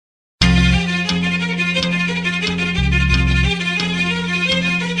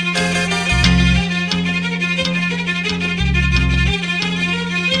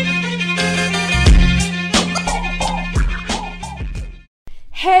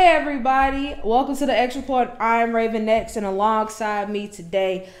Hey everybody, welcome to the X Report. I'm Raven X, and alongside me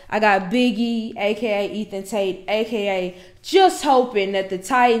today, I got Big E, aka Ethan Tate, aka just hoping that the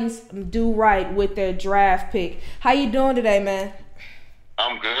Titans do right with their draft pick. How you doing today, man?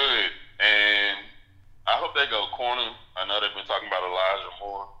 I'm good, and I hope they go corner. I know they've been talking about Elijah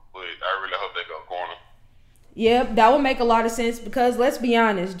Moore, but I really hope they go corner. Yep, that would make a lot of sense because let's be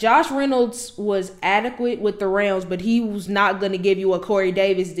honest, Josh Reynolds was adequate with the Rams, but he was not going to give you what Corey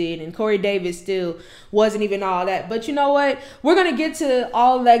Davis did, and Corey Davis still wasn't even all that. But you know what? We're going to get to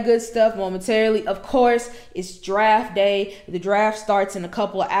all that good stuff momentarily. Of course, it's draft day. The draft starts in a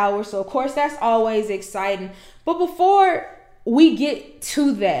couple of hours, so of course that's always exciting. But before we get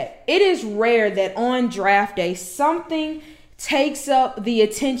to that, it is rare that on draft day something takes up the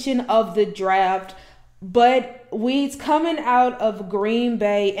attention of the draft. But it's coming out of Green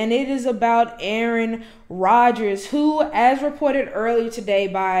Bay, and it is about Aaron Rodgers, who, as reported earlier today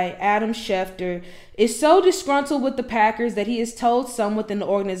by Adam Schefter, is so disgruntled with the Packers that he has told some within the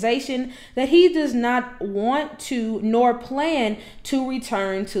organization that he does not want to nor plan to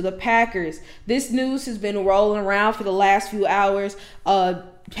return to the Packers. This news has been rolling around for the last few hours.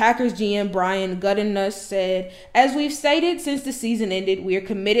 Packers GM Brian Gutekunst said, "As we've stated since the season ended, we are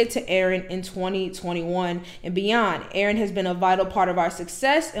committed to Aaron in 2021 and beyond. Aaron has been a vital part of our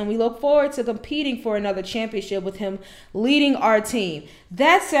success, and we look forward to competing for another championship with him leading our team."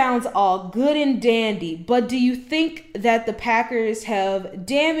 That sounds all good and dandy, but do you think that the Packers have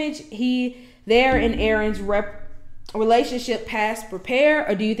damaged their and Aaron's relationship past prepare,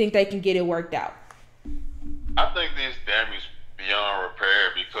 or do you think they can get it worked out? I think this damage beyond repair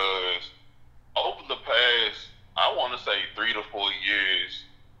because over the past, I want to say 3 to 4 years,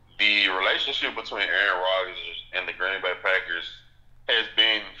 the relationship between Aaron Rodgers and the Green Bay Packers has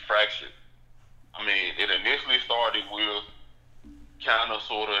been fractured. I mean, it initially started with kind of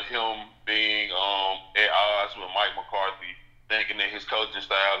sort of him being at odds with Mike McCarthy, thinking that his coaching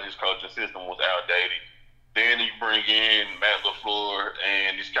style and his coaching system was outdated. Then you bring in Matt LaFleur,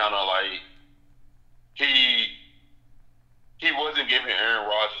 and it's kind of like he wasn't giving Aaron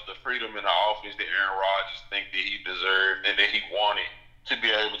Rodgers the freedom in the offense that Aaron Rodgers think that he deserved and that he wanted to be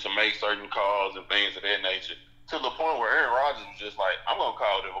able to make certain calls and things of that nature. To the point where Aaron Rodgers was just like, I'm going to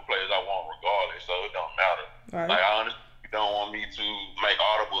call whatever players I want regardless, so it don't matter. Right. Like, I honestly don't want me to make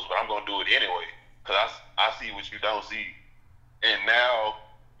audibles, but I'm going to do it anyway because I see what you don't see. And now,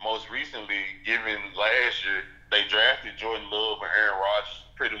 most recently, given last year, they drafted Jordan Love and Aaron Rodgers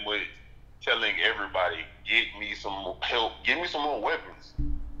pretty much telling everybody, get me some help, give me some more weapons.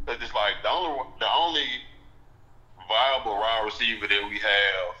 Because it's like the only viable wide receiver that we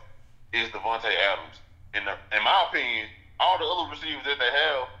have is Devontae Adams. In my opinion, all the other receivers that they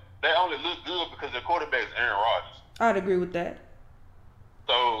have, they only look good because their quarterback is Aaron Rodgers. I'd agree with that.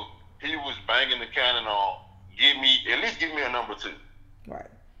 So he was banging the cannon on, at least give me a number 2. Right.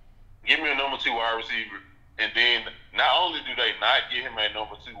 Give me a number 2 wide receiver. And then not only do they not get him a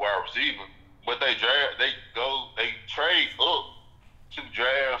number 2 wide receiver, but they trade up to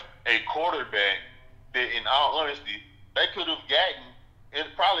draft a quarterback that, in all honesty, they could have gotten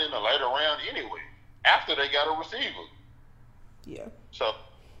probably in a later round anyway, after they got a receiver. Yeah. So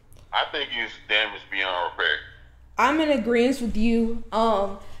I think it's damage beyond repair. I'm in agreement with you.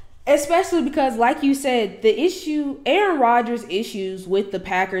 Especially because, like you said, Aaron Rodgers' issues with the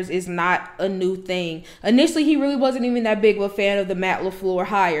Packers is not a new thing. Initially, he really wasn't even that big of a fan of the Matt LaFleur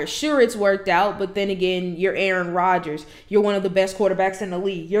hire. Sure, it's worked out, but then again, you're Aaron Rodgers. You're one of the best quarterbacks in the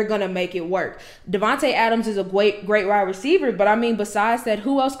league. You're going to make it work. Devontae Adams is a great wide receiver, but I mean, besides that,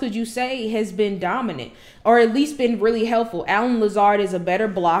 who else could you say has been dominant? Or at least been really helpful? Alan Lazard is a better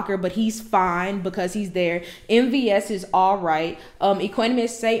blocker, but he's fine because he's there. MVS is all right. Equanimeous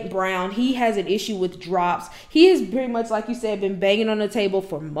St. Brown, he has an issue with drops. He has pretty much, like you said, been banging on the table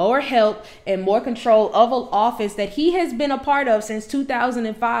for more help and more control of an offense that he has been a part of since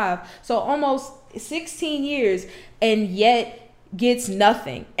 2005. So almost 16 years, and yet gets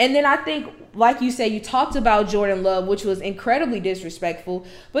nothing. And then I think, like you said, you talked about Jordan Love, which was incredibly disrespectful,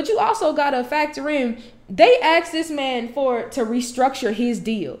 but you also got to factor in, they asked this man to restructure his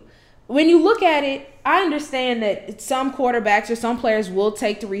deal. When you look at it, I understand that some quarterbacks or some players will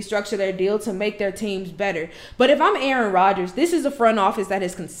take to restructure their deal to make their teams better. But if I'm Aaron Rodgers, this is a front office that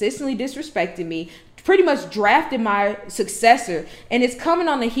has consistently disrespected me, pretty much drafted my successor, and it's coming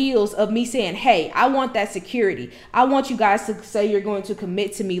on the heels of me saying, hey, I want that security. I want you guys to say you're going to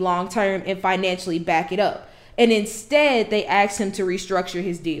commit to me long term and financially back it up. And instead, they asked him to restructure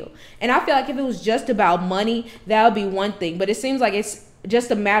his deal. And I feel like if it was just about money, that would be one thing. But it seems like it's just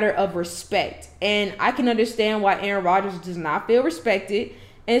a matter of respect. And I can understand why Aaron Rodgers does not feel respected.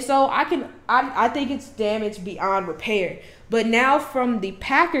 And so I think it's damage beyond repair. But now from the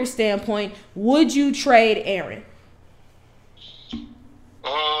Packers standpoint, would you trade Aaron?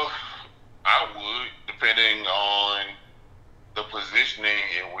 I would, depending on the positioning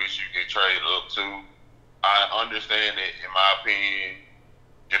in which you get traded up to. I understand that, in my opinion,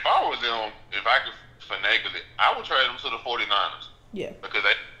 if I was them, if I could finagle it, I would trade them to the 49ers. Yeah. Because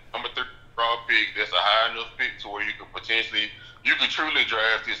that number 3 raw pick, that's a high enough pick to where you could truly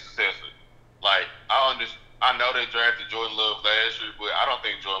draft his successor. Like, I know they drafted Jordan Love last year, but I don't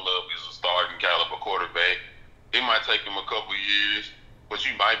think Jordan Love is a starting caliber quarterback. It might take him a couple years, but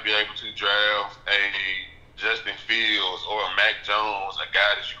you might be able to draft a Justin Fields or a Mac Jones, a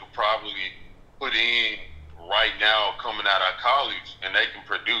guy that you could probably put in right now coming out of college, and they can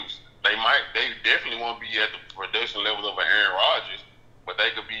produce. They definitely won't be at the production level of an Aaron Rodgers, but they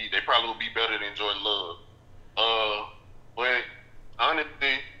probably will be better than Jordan Love. But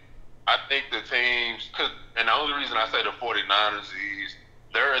honestly, I think the teams, and the only reason I say the 49ers is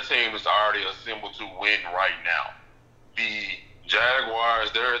they're a team that's already assembled to win right now. The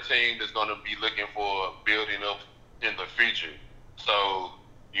Jaguars, they're a team that's going to be looking for building up in the future. So,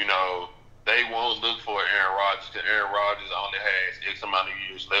 they won't look for Aaron Rodgers because Aaron Rodgers only has X amount of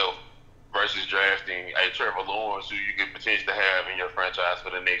years left versus drafting a Trevor Lawrence who you could potentially have in your franchise for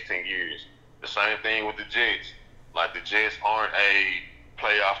the next 10 years. The same thing with the Jets. Like, the Jets aren't a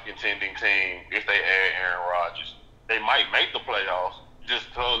playoff contending team if they add Aaron Rodgers. They might make the playoffs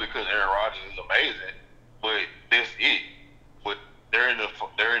just totally because Aaron Rodgers is amazing, but that's it. But they're in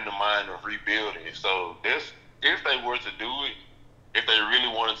the mind of rebuilding. So if they were to do it, if they really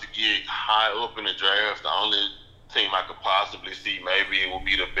wanted to get high up in the draft, the only team I could possibly see maybe it would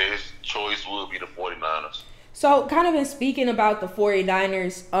be the best choice would be the 49ers. So kind of in speaking about the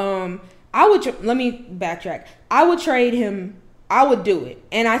 49ers, let me backtrack. I would trade him. I would do it.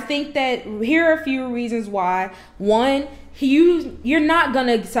 And I think that here are a few reasons why. One, you're not going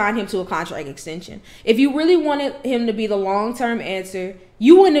to sign him to a contract extension. If you really wanted him to be the long-term answer,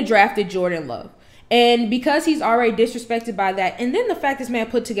 you wouldn't have drafted Jordan Love. And because he's already disrespected by that, and then the fact this man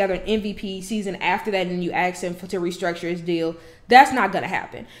put together an MVP season after that and you ask him to restructure his deal, that's not going to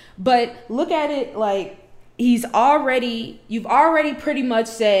happen. But look at it like you've already pretty much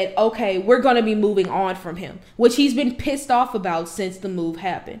said, okay, we're going to be moving on from him, which he's been pissed off about since the move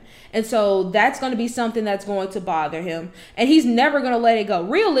happened. And so that's going to be something that's going to bother him. And he's never going to let it go.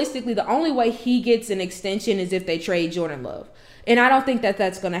 Realistically, the only way he gets an extension is if they trade Jordan Love. And I don't think that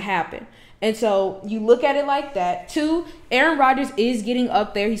that's going to happen. And so you look at it like that. 2, Aaron Rodgers is getting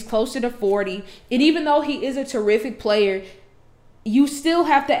up there. He's closer to 40. And even though he is a terrific player, you still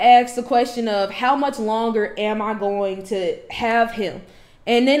have to ask the question of how much longer am I going to have him?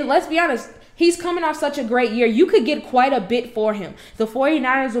 And then let's be honest, he's coming off such a great year. You could get quite a bit for him. The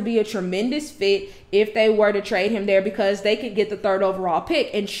 49ers will be a tremendous fit if they were to trade him there because they could get the 3rd overall pick.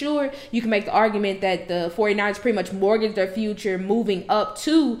 And sure, you can make the argument that the 49ers pretty much mortgaged their future moving up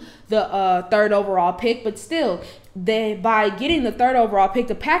to the 3rd overall pick. But still, by getting the 3rd overall pick,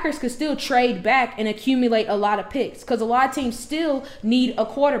 the Packers could still trade back and accumulate a lot of picks because a lot of teams still need a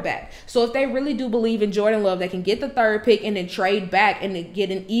quarterback. So if they really do believe in Jordan Love, they can get the 3rd pick and then trade back and then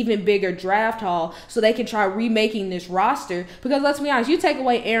get an even bigger draft haul so they can try remaking this roster. Because let's be honest, you take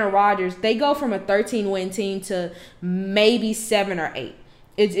away Aaron Rodgers, they go from a 13-win team to maybe 7 or 8.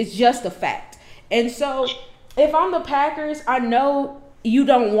 It's just a fact. And so if I'm the Packers, I know you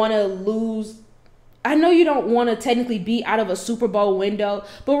don't want to lose. I know you don't want to technically be out of a Super Bowl window,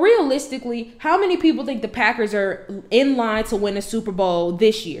 but realistically, how many people think the Packers are in line to win a Super Bowl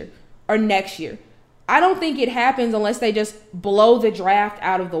this year or next year? I don't think it happens unless they just blow the draft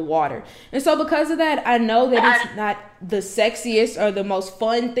out of the water. And so because of that, I know that it's not the sexiest or the most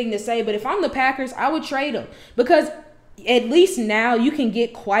fun thing to say, but if I'm the Packers, I would trade him because at least now you can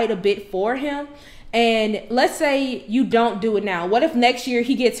get quite a bit for him. And let's say you don't do it now. What if next year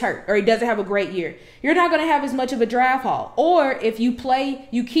he gets hurt or he doesn't have a great year? You're not going to have as much of a draft haul. Or if you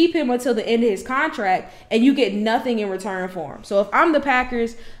keep him until the end of his contract and you get nothing in return for him. So if I'm the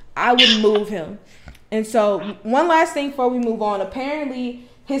Packers, I would move him. And so one last thing before we move on. Apparently,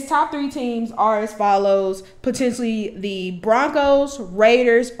 his top 3 teams are as follows. Potentially the Broncos,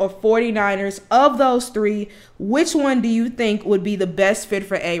 Raiders, or 49ers. Of those 3, which one do you think would be the best fit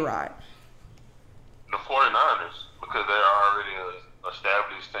for A-Rod? The 49ers, because they're already an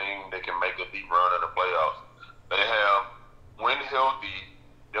established team that can make a deep run in the playoffs. They have, when healthy,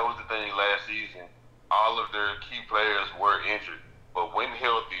 that was the thing last season, all of their key players were injured. But when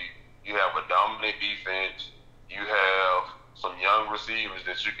healthy, you have a dominant defense, you have some young receivers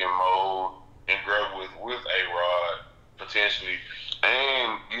that you can mold and grow with A-Rod, potentially.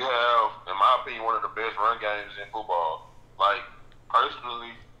 And you have, in my opinion, one of the best run games in football. Like,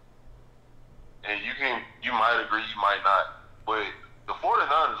 personally, and you might agree, you might not, but the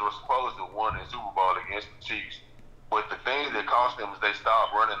 49ers were supposed to win the Super Bowl against the Chiefs. But the thing that cost them is they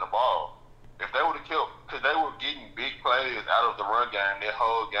stopped running the ball. If they would have killed, because they were getting big plays out of the run game that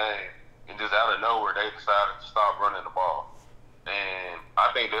whole game, and just out of nowhere, they decided to stop running the ball. And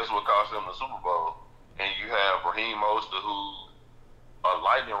I think that's what cost them the Super Bowl. And you have Raheem Mostert, who's a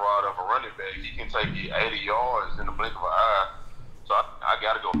lightning rod of a running back. He can take you 80 yards in the blink of an eye. So I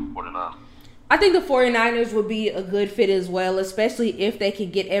got to go for 49. I think the 49ers would be a good fit as well, especially if they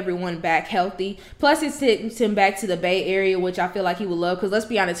can get everyone back healthy. Plus, it sends him back to the Bay Area, which I feel like he would love. Because let's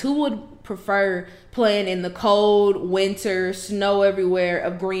be honest, who would prefer playing in the cold, winter, snow everywhere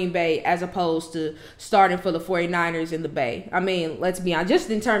of Green Bay as opposed to starting for the 49ers in the Bay? I mean, let's be honest. Just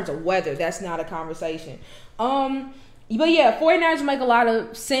in terms of weather, that's not a conversation. But yeah, 49ers make a lot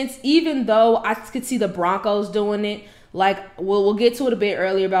of sense, even though I could see the Broncos doing it. Like, we'll get to it a bit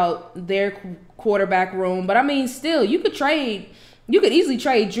earlier about their quarterback room. But, I mean, still, you could easily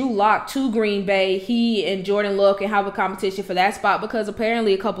trade Drew Lock to Green Bay. He and Jordan Love can have a competition for that spot because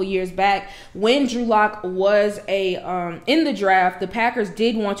apparently a couple years back when Drew Lock was in the draft, the Packers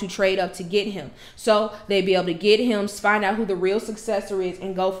did want to trade up to get him. So they'd be able to get him, find out who the real successor is,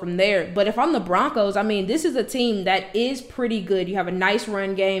 and go from there. But if I'm the Broncos, I mean, this is a team that is pretty good. You have a nice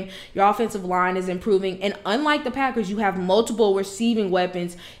run game. Your offensive line is improving. And unlike the Packers, you have multiple receiving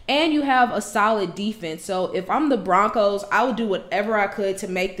weapons and you have a solid defense. So if I'm the Broncos, I would do whatever I could to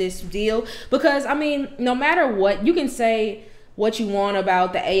make this deal because, I mean, no matter what, you can say what you want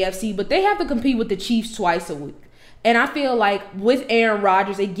about the AFC, but they have to compete with the Chiefs twice a week. And I feel like with Aaron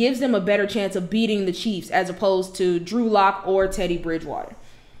Rodgers, it gives them a better chance of beating the Chiefs as opposed to Drew Lock or Teddy Bridgewater.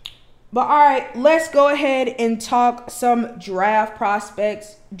 But all right, let's go ahead and talk some draft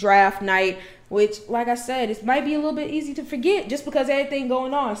prospects, draft night, which, like I said, it might be a little bit easy to forget just because of everything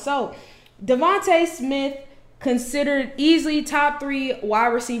going on. So, Devontae Smith, considered easily top 3 wide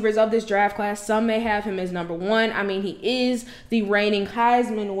receivers of this draft class. Some may have him as number 1. I mean, he is the reigning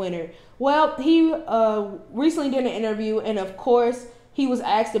Heisman winner. Well, he recently did an interview, and of course, he was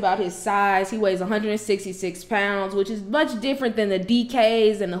asked about his size. He weighs 166 pounds, which is much different than the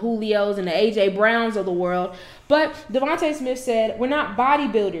DKs and the Julios and the AJ Browns of the world. But Devontae Smith said, "We're not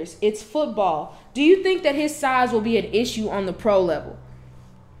bodybuilders. It's football." Do you think that his size will be an issue on the pro level?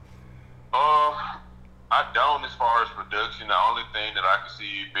 I don't as far as production. The only thing that I can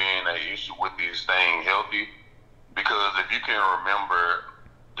see being an issue with is staying healthy. Because if you can remember,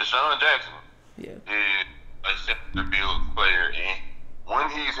 Deshaun Jackson is a center build player. And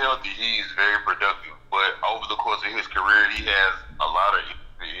when he's healthy, he's very productive. But over the course of his career, he has a lot of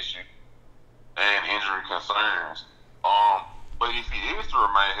issues and injury concerns. But if he is to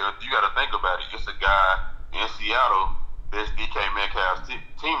remain healthy, you got to think about it. It's a guy in Seattle that's DK Metcalf's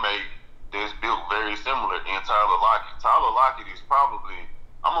teammate that's built very similar in Tyler Lockett. Tyler Lockett is probably,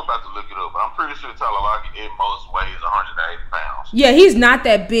 I'm about to look it up, but I'm pretty sure Tyler Lockett at most weighs 180 pounds. Yeah, he's not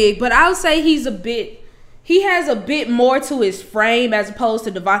that big, but I would say he has a bit more to his frame as opposed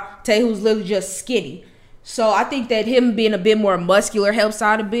to Devontae, who's literally just skinny. So I think that him being a bit more muscular helps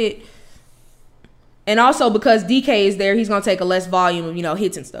out a bit. And also because DK is there, he's going to take a less volume of,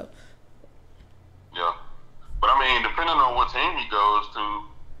 hits and stuff. Yeah. But I mean, depending on what team he goes to,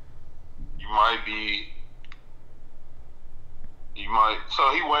 so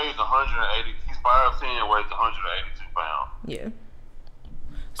he weighs 180, he's 5'10", weighs 182 pounds. Yeah.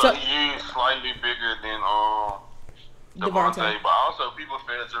 So he is slightly bigger than Devontae, but also people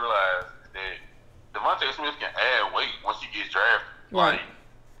fail to realize that Devontae Smith can add weight once he gets drafted. Right. Like,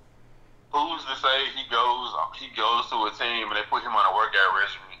 who's to say he goes to a team and they put him on a workout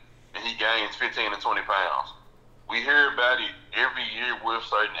regimen and he gains 15 to 20 pounds? We hear about it every year with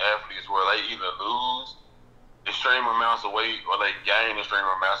certain athletes where they either lose extreme amounts of weight or they gain extreme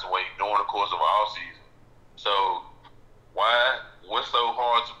amounts of weight during the course of all season. So what's so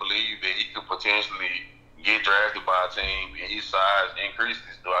hard to believe that he could potentially get drafted by a team and his size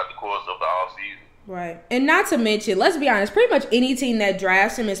increases throughout the course of the off season? Right. And not to mention, let's be honest, pretty much any team that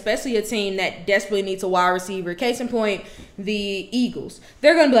drafts him, especially a team that desperately needs a wide receiver, case in point, the Eagles,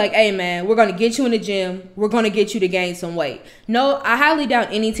 they're going to be like, hey, man, we're going to get you in the gym. We're going to get you to gain some weight. No, I highly doubt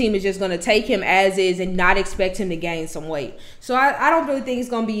any team is just going to take him as is and not expect him to gain some weight. So I don't really think it's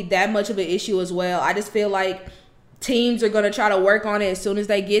going to be that much of an issue as well. I just feel like teams are going to try to work on it as soon as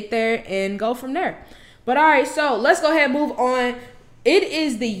they get there and go from there. But all right, so let's go ahead and move on. It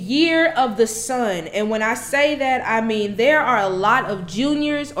is the year of the son, and when I say that, I mean there are a lot of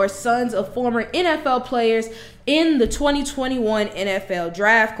juniors or sons of former NFL players in the 2021 NFL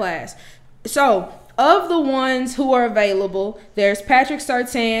draft class. So, of the ones who are available, there's Patrick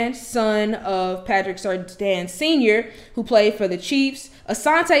Surtain, son of Patrick Surtain Sr., who played for the Chiefs.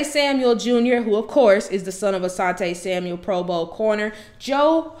 Asante Samuel Jr., who, of course, is the son of Asante Samuel, Pro Bowl corner.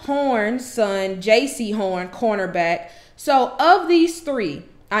 Joe Horn's son, J.C. Horn, cornerback. So, of these three,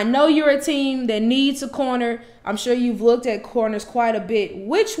 I know you're a team that needs a corner. I'm sure you've looked at corners quite a bit.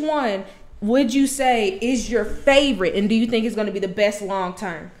 Which one would you say is your favorite, and do you think is going to be the best long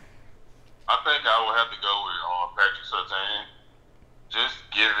term? I think I would have to go with Patrick Surtain. Just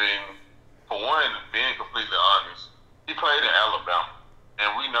giving, for one, being completely honest, he played in Alabama,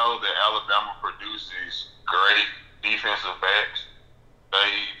 and we know that Alabama produces great defensive backs.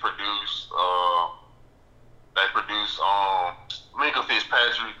 They produce Minka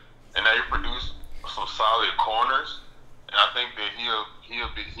Fitzpatrick, and they produce some solid corners. And I think that he'll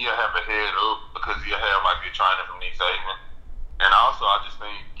have a head up because he'll have like the training from Nick Saban. And also, I just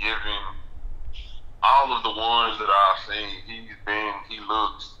think given all of the ones that I've seen, he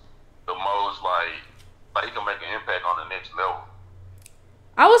looks the most like he can make an impact on the next level.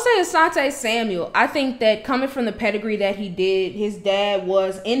 I would say Asante Samuel. I think that coming from the pedigree that he did, his dad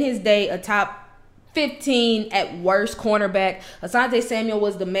was, in his day, a top 15 at worst cornerback. Asante Samuel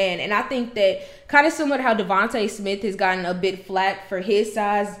was the man. And I think that kind of similar to how Devontae Smith has gotten a bit flack for his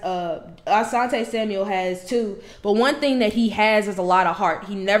size, Asante Samuel has too. But one thing that he has is a lot of heart.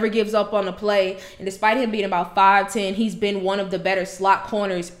 He never gives up on the play. And despite him being about 5'10", he's been one of the better slot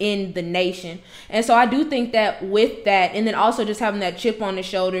corners in the nation. And so I do think that with that, and then also just having that chip on the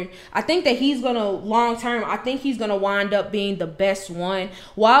shoulder, I think that he's going to, long term, I think he's going to wind up being the best one.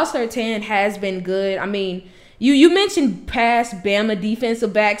 While Surtain has been good, I mean, you mentioned past Bama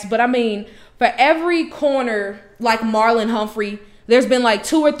defensive backs, but I mean, for every corner like Marlon Humphrey, there's been like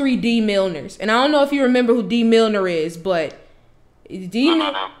 2 or 3 D Milners. And I don't know if you remember who D Milner is, but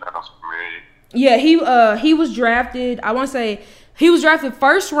yeah, he was drafted, I want to say he was drafted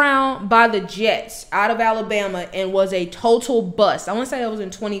first round by the Jets out of Alabama and was a total bust. I want to say that was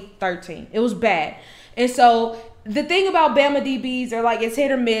in 2013. It was bad. And so the thing about Bama DBs, they're like, it's hit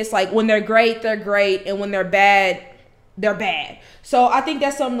or miss. Like, when they're great, they're great. And when they're bad, they're bad. So I think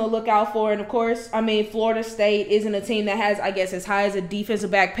that's something to look out for. And, of course, I mean, Florida State isn't a team that has, I guess, as high as a defensive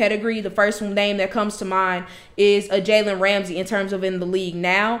back pedigree. The first name that comes to mind is a Jalen Ramsey in terms of in the league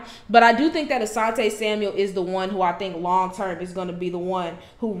now. But I do think that Asante Samuel is the one who I think long-term is going to be the one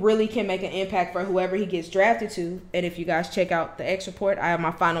who really can make an impact for whoever he gets drafted to. And if you guys check out the X Report, I have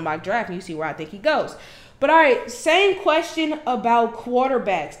my final mock draft, and you see where I think he goes. But all right, same question about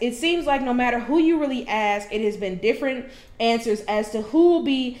quarterbacks. It seems like no matter who you really ask, it has been different answers as to who will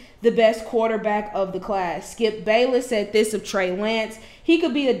be the best quarterback of the class. Skip Bayless said this of Trey Lance. He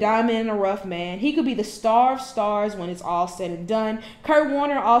could be a diamond in the rough, man. He could be the star of stars when it's all said and done. Kurt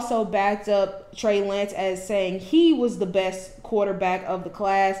Warner also backed up Trey Lance as saying he was the best quarterback of the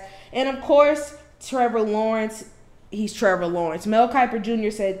class. And, of course, Trevor Lawrence. He's Trevor Lawrence. Mel Kiper Jr.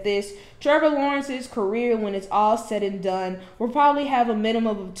 said this: Trevor Lawrence's career, when it's all said and done, will probably have a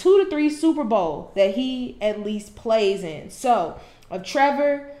minimum of 2 to 3 Super Bowl that he at least plays in. So, of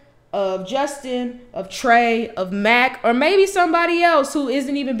Trevor, of Justin, of Trey, of Mac, or maybe somebody else who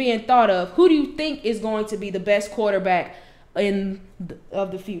isn't even being thought of, who do you think is going to be the best quarterback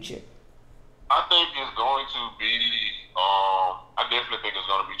of the future? I think it's going to be, I definitely think it's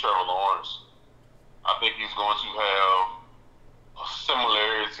going to be Trevor Lawrence. I think he's going to have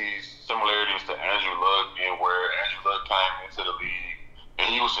similarities to Andrew Luck, and where Andrew Luck came into the league and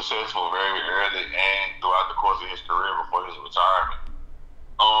he was successful very early and throughout the course of his career before his retirement.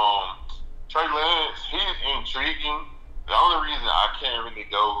 Trey Lance, he's intriguing. The only reason I can't really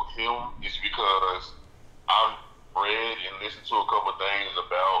go with him is because I've read and listened to a couple things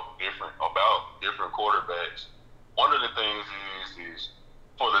about different quarterbacks. One of the things is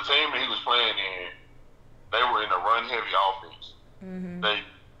for the team that he was playing in, they were in a run-heavy offense. Mm-hmm.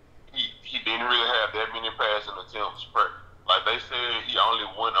 He didn't really have that many passing attempts. Like they said, he only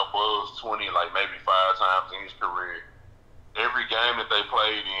went above 20, like maybe 5 times in his career. Every game that they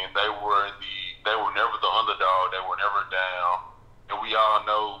played in, they were never the underdog. They were never down. And we all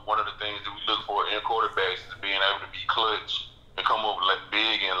know one of the things that we look for in quarterbacks is being able to be clutch and come up with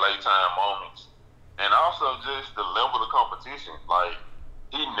big and late time moments. And also just the level of competition. Like,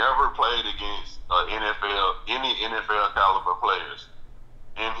 he never played against any NFL caliber players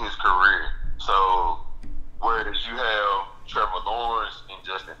in his career. So, whereas you have Trevor Lawrence and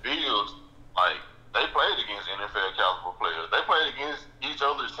Justin Fields, like, they played against NFL caliber players. They played against each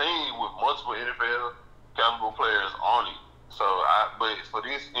other's team with multiple NFL caliber players on it. So, but for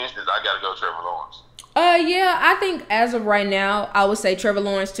this instance, I got to go Trevor Lawrence. Yeah, I think as of right now, I would say Trevor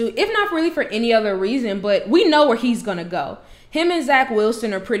Lawrence too, if not really for any other reason, but we know where he's gonna go. Him and Zach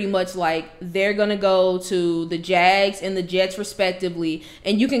Wilson are pretty much like they're gonna go to the Jags and the Jets respectively,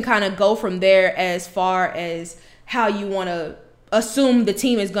 and you can kind of go from there as far as how you want to assume the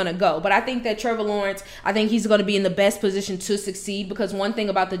team is going to go. But I think that Trevor Lawrence, I think he's going to be in the best position to succeed, because one thing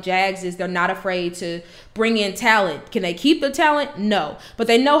about the Jags is they're not afraid to bring in talent. Can they keep the talent? No. But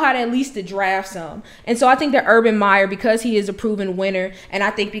they know how to at least to draft some. And so I think that Urban Meyer, because he is a proven winner, and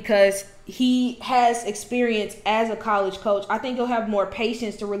I think because he has experience as a college coach, I think he'll have more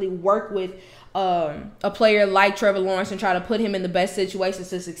patience to really work with a player like Trevor Lawrence and try to put him in the best situations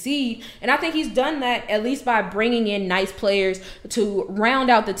to succeed. And I think he's done that at least by bringing in nice players to round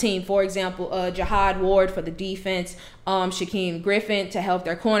out the team. For example, Jahad Ward for the defense, Shaquem Griffin to help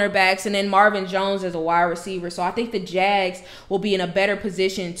their cornerbacks, and then Marvin Jones as a wide receiver. So I think the Jags will be in a better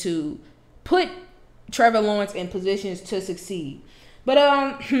position to put Trevor Lawrence in positions to succeed.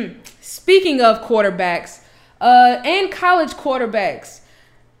 But speaking of quarterbacks and college quarterbacks,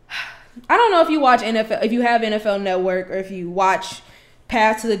 I don't know if you watch NFL, if you have NFL Network, or if you watch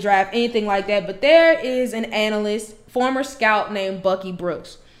Path to the Draft, anything like that, but there is an analyst, former scout named Bucky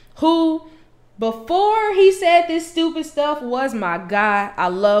Brooks, who, before he said this stupid stuff, was my guy. I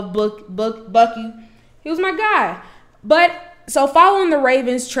love Bucky. He was my guy. But so following the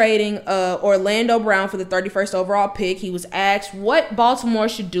Ravens trading Orlando Brown for the 31st overall pick, he was asked what Baltimore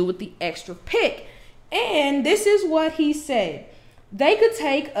should do with the extra pick. And this is what he said. They could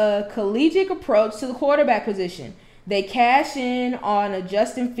take a collegiate approach to the quarterback position. They cash in on a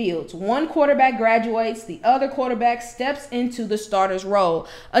Justin Fields. One quarterback graduates, the other quarterback steps into the starter's role,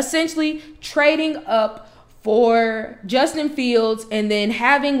 essentially trading up for Justin Fields and then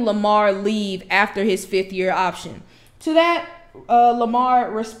having Lamar leave after his fifth-year option. To that, Lamar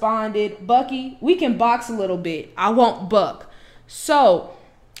responded, "Bucky, we can box a little bit. I won't buck." So,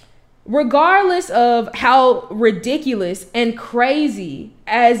 regardless of how ridiculous and crazy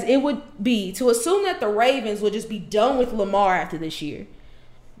as it would be to assume that the Ravens would just be done with Lamar after this year,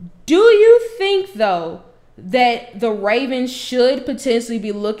 do you think, though, that the Ravens should potentially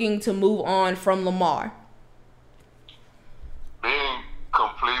be looking to move on from Lamar? Being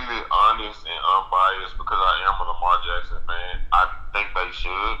completely honest and unbiased, because I am a Lamar Jackson fan, I think they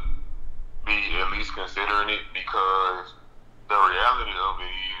should be at least considering it, because the reality of it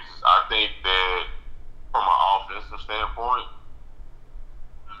is, I think that from an offensive standpoint,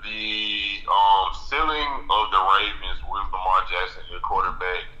 the ceiling of the Ravens with Lamar Jackson at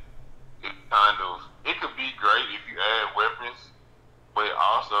quarterback, it could be great if you add weapons, but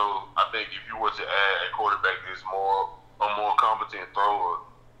also I think if you were to add a quarterback that's a more competent thrower,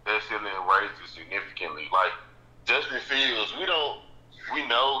 that ceiling raises significantly. Like Justin Fields, we know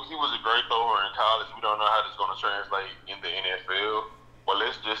he was a great thrower in college. We don't know how this is going to translate in the NFL. But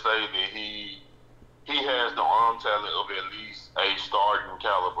let's just say that he has the arm talent of at least a starting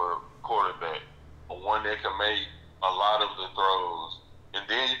caliber quarterback, one that can make a lot of the throws. And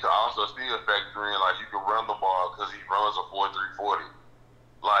then you can also still factor in, like, you can run the ball because he runs a 4.340.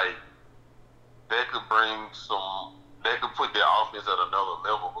 Like, that could put their offense at another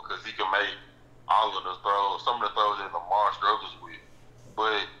level, because he can make all of the throws, some of the throws that Lamar struggles with.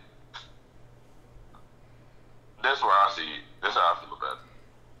 But that's where I see it. That's how I feel about it.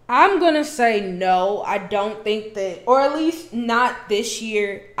 I'm going to say no. I don't think that, or at least not this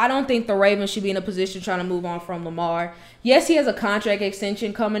year, I don't think the Ravens should be in a position trying to move on from Lamar. Yes, he has a contract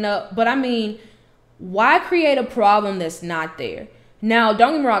extension coming up, but I mean, why create a problem that's not there? Now,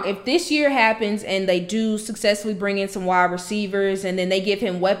 don't get me wrong, if this year happens and they do successfully bring in some wide receivers and then they give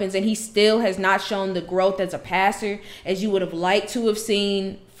him weapons and he still has not shown the growth as a passer as you would have liked to have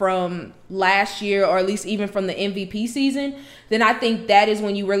seen from last year, or at least even from the MVP season, then I think that is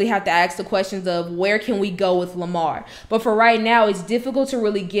when you really have to ask the questions of where can we go with Lamar. But for right now, it's difficult to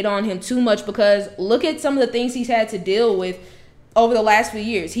really get on him too much, because look at some of the things he's had to deal with over the last few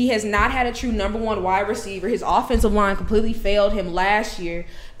years. He has not had a true number one wide receiver. His offensive line completely failed him last year,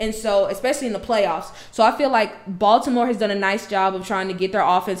 and so, especially in the playoffs. So I feel like Baltimore has done a nice job of trying to get their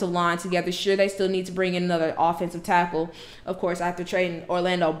offensive line together. Sure, they still need to bring in another offensive tackle, of course, after trading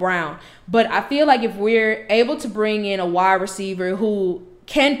Orlando Brown. But I feel like if we're able to bring in a wide receiver who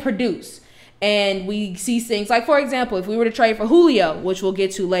can produce, and we see things like, for example, if we were to trade for Julio, which we'll get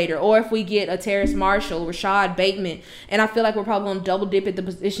to later, or if we get a Terrace Marshall, Rashad Bateman, and I feel like we're probably going to double dip at the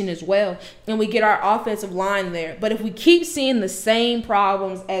position as well, and we get our offensive line there. But if we keep seeing the same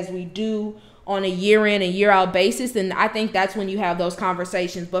problems as we do on a year in and year out basis, then I think that's when you have those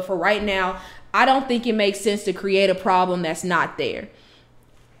conversations. But for right now, I don't think it makes sense to create a problem that's not there.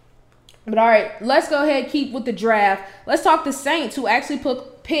 But all right, let's go ahead and keep with the draft. Let's talk the Saints, who actually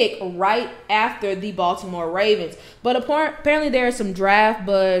pick right after the Baltimore Ravens. But apparently there is some draft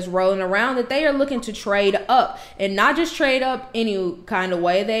buzz rolling around that they are looking to trade up, and not just trade up any kind of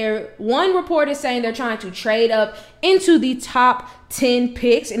way. One report is saying they're trying to trade up into the top 10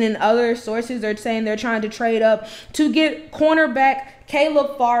 picks, and in other sources they're saying they're trying to trade up to get cornerback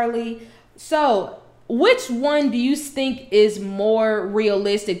Caleb Farley. So which one do you think is more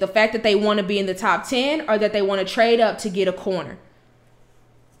realistic? The fact that they want to be in the top 10 or that they want to trade up to get a corner?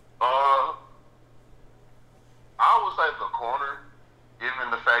 I would say the corner, given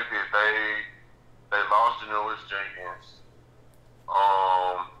the fact that they lost Janoris Jenkins.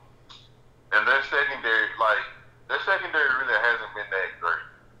 And their secondary really hasn't been that great.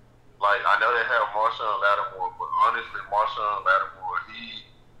 Like, I know they have Marshawn Lattimore, but honestly, Marshawn Lattimore,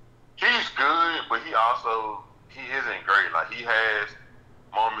 he's good, but he isn't great. Like, he has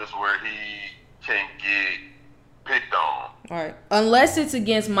moments where he can get picked on. All right. Unless it's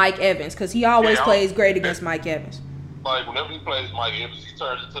against Mike Evans, because he always plays great against Mike Evans. Like, whenever he plays Mike Evans, he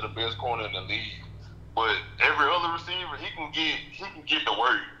turns into the best corner in the league. But every other receiver, he can get the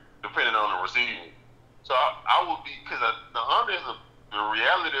work depending on the receiver. So I would be, because the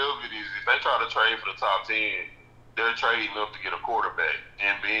reality of it is, if they try to trade for the top 10, they're trading up to get a quarterback.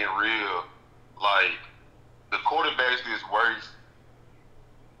 And being real, like, the quarterbacks that's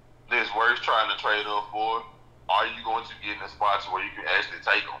worse trying to trade up for, are you going to get in the spots where you can actually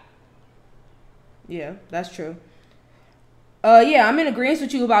take them? Yeah, that's true. Yeah, I'm in agreement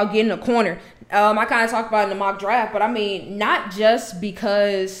with you about getting a corner. I kind of talked about it in the mock draft, but I mean, not just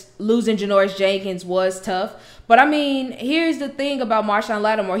because losing Janoris Jenkins was tough, but I mean, here's the thing about Marshawn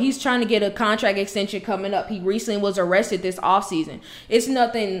Lattimore. He's trying to get a contract extension coming up. He recently was arrested this offseason. It's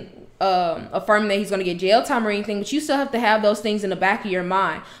nothing affirming that he's going to get jail time or anything, but you still have to have those things in the back of your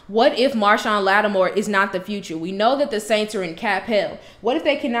mind. What if Marshawn Lattimore is not the future? We know that the Saints are in cap hell. What if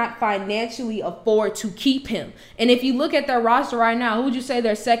they cannot financially afford to keep him? And if you look at their roster right now, who would you say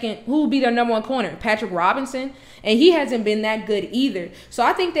who would be their number one corner? Patrick Robinson? And he hasn't been that good either. So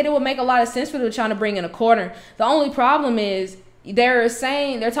I think that it would make a lot of sense for them trying to bring in a corner. The only problem is they're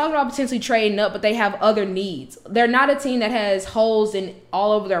talking about potentially trading up, but they have other needs. They're not a team that has holes in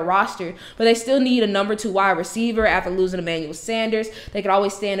all over their roster, but they still need a number 2 wide receiver after losing Emmanuel Sanders. They could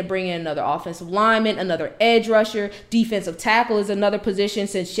always stand to bring in another offensive lineman, another edge rusher. Defensive tackle is another position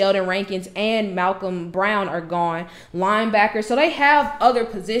since Sheldon Rankins and Malcolm Brown are gone. Linebacker. So they have other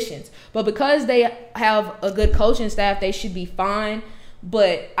positions, but because they have a good coaching staff, they should be fine.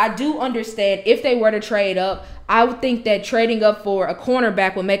 But I do understand if they were to trade up, I would think that trading up for a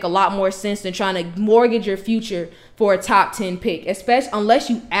cornerback would make a lot more sense than trying to mortgage your future for a top 10 pick, especially unless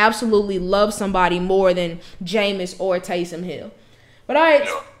you absolutely love somebody more than Jameis or Taysom Hill. But all right,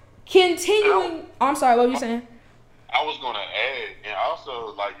 continuing. I'm sorry, what were you saying? I was going to add, and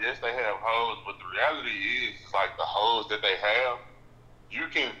also, like, yes, they have holes, but the reality is, like, the holes that they have, you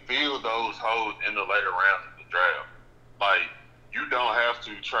can fill those holes in the later rounds of the draft. Like, you don't have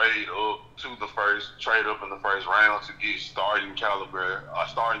to trade up in the first round to get starting caliber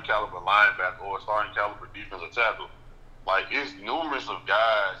linebacker or starting caliber defensive tackle. Like, it's numerous of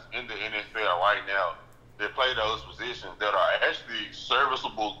guys in the NFL right now that play those positions that are actually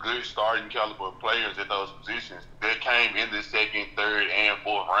serviceable, good starting caliber players at those positions that came in the second, third, and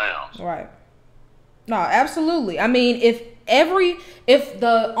fourth rounds. Right. No, absolutely. I mean, if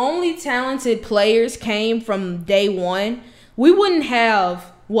the only talented players came from day one, we wouldn't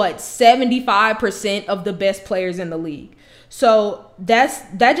have 75% of the best players in the league. So that's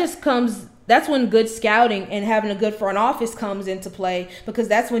when good scouting and having a good front office comes into play, because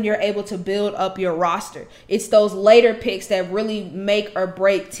that's when you're able to build up your roster. It's those later picks that really make or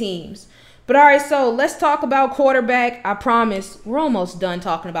break teams. But all right, so let's talk about quarterback. I promise we're almost done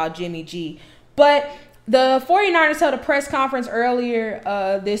talking about Jimmy G. But the 49ers held a press conference earlier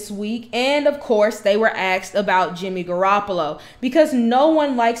this week, and of course they were asked about Jimmy Garoppolo because no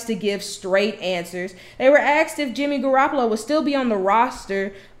one likes to give straight answers. They were asked if Jimmy Garoppolo would still be on the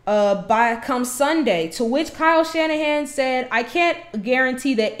roster come Sunday, to which Kyle Shanahan said, "I can't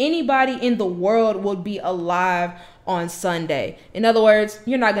guarantee that anybody in the world would be alive on Sunday." In other words,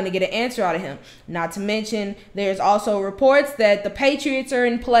 you're not going to get an answer out of him. Not to mention, there's also reports that the Patriots are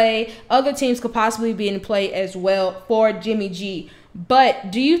in play. Other teams could possibly be in play as well for Jimmy G.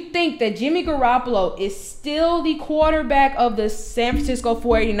 But do you think that Jimmy Garoppolo is still the quarterback of the San Francisco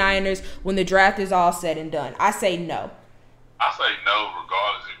 49ers when the draft is all said and done? I say no. I say no,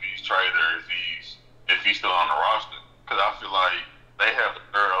 regardless if he's traded or if he's still on the roster, because I feel like they have the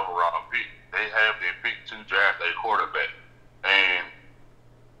third overall pick. They have their pick to draft a quarterback, and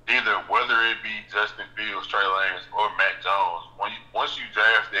either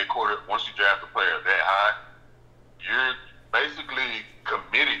once you draft a player that high, you're basically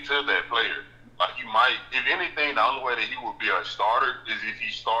committed to that player. Like, you might, if anything, the only way that he would be a starter is if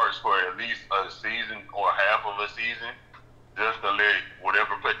he starts for at least a season or half of a season, just to let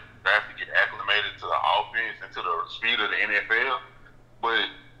whatever player drafted get acclimated to the offense and to the speed of the NFL. But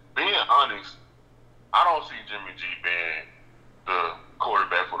being honest, I don't see Jimmy G being the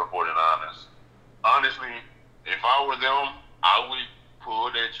quarterback for the 49ers. Honestly, if I were them, I would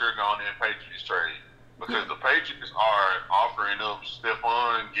pull that trigger on that Patriots trade, because the Patriots are offering up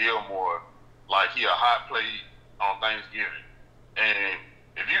Stephon Gilmore like he a hot plate on Thanksgiving. And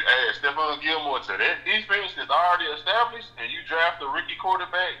if you add Stephon Gilmore to that defense that's already established, and you draft a rookie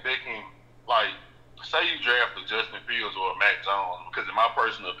quarterback that can, like, say you draft a Justin Fields or a Mac Jones, because in my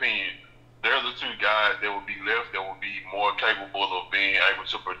personal opinion, they're the two guys that would be left that would be more capable of being able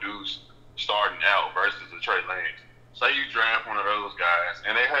to produce starting out versus a Trey Lance. Say you draft one of those guys,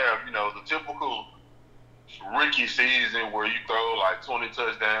 and they have, the typical rookie season where you throw like 20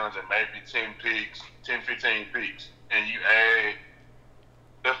 touchdowns and maybe 10 picks, 10, 15 picks, and you add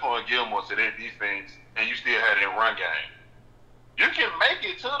Stephon Gilmore to that defense, and you still have that run game. You can make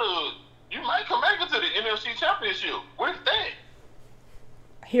it to the NFC Championship with that.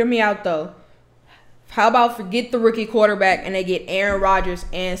 Hear me out, though. How about forget the rookie quarterback and they get Aaron Rodgers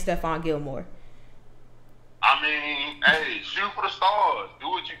and Stephon Gilmore? I mean, hey, shoot for the stars. Do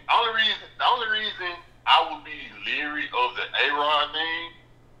what you. The only reason I would be leery of the A-Rod thing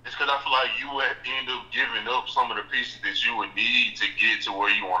is because I feel like you would end up giving up some of the pieces that you would need to get to where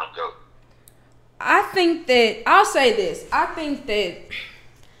you want to go. I'll say this. I think that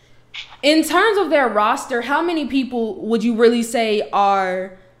in terms of their roster, how many people would you really say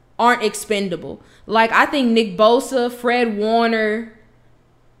aren't expendable? Like, I think Nick Bosa, Fred Warner,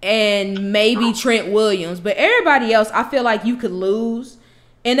 and maybe Trent Williams. But everybody else, I feel like you could lose.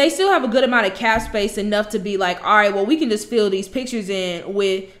 And they still have a good amount of cap space, enough to be like, all right, well, we can just fill these pictures in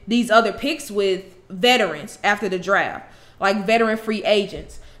with these other picks with veterans after the draft, like veteran free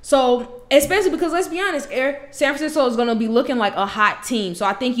agents. So, especially because, let's be honest, San Francisco is going to be looking like a hot team. So,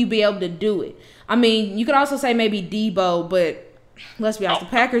 I think you'd be able to do it. I mean, you could also say maybe Debo, but let's be honest, the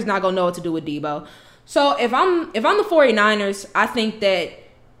Packers not going to know what to do with Debo. So, if I'm the 49ers, I think that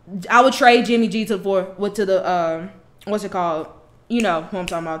I would trade Jimmy G to the what's it called? You know who I'm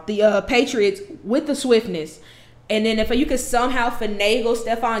talking about. The Patriots with the swiftness. And then if you could somehow finagle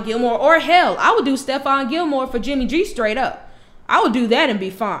Stephon Gilmore, or hell, I would do Stephon Gilmore for Jimmy G straight up. I would do that and be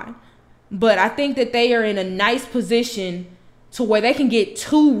fine. But I think that they are in a nice position to where they can get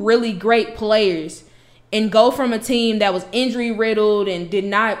two really great players and go from a team that was injury riddled and did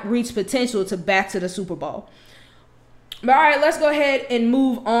not reach potential to back to the Super Bowl. But all right, let's go ahead and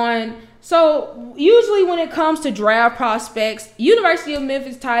move on. So usually when it comes to draft prospects, University of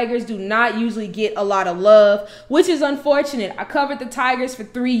Memphis Tigers do not usually get a lot of love, which is unfortunate. I covered the Tigers for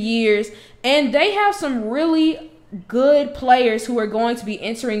 3 years, and they have some really good players who are going to be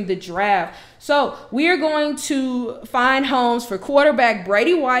entering the draft. So we are going to find homes for quarterback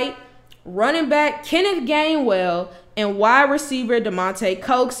Brady White, running back Kenneth Gainwell, and wide receiver DeMonte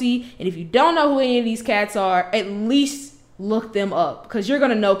Coxey. And if you don't know who any of these cats are, at least look them up, because you're going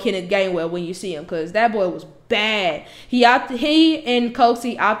to know Kenneth Gainwell when you see him, because that boy was bad. He and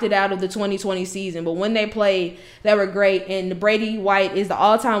Coxey opted out of the 2020 season, but when they played, they were great. And Brady White is the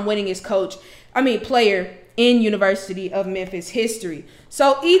all-time winningest player in University of Memphis history.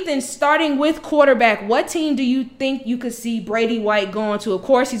 So, Ethan, starting with quarterback, what team do you think you could see Brady White going to? Of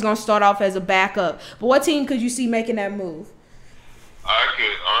course, he's going to start off as a backup, but what team could you see making that move? I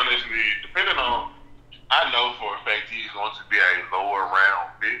could honestly, depending on, I know for a fact he's going to be a lower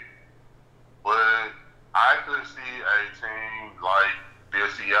round pick, but I could see a team like the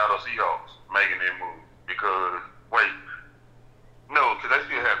Seattle Seahawks making that move because they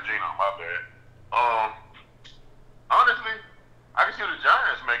still have Geno, my bad. Honestly, I can see the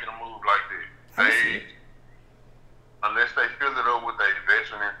Giants making a move like that. Unless they fill it up with a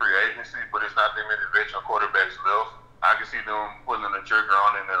veteran in free agency, but it's not that many veteran quarterbacks left, I can see them pulling the trigger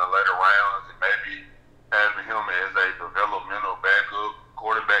on it in the later rounds and maybe having him as a developmental backup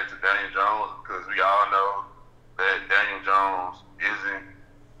quarterback to Daniel Jones, because we all know that Daniel Jones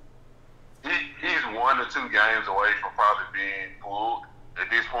he's 1 or 2 games away from probably being pulled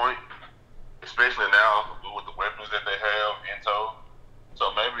at this point, especially now with the weapons that they have in tow.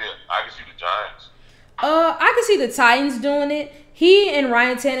 So maybe I can see the Giants. I can see the Titans doing it. He and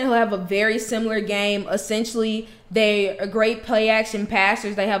Ryan Tannehill have a very similar game. Essentially, they are great play-action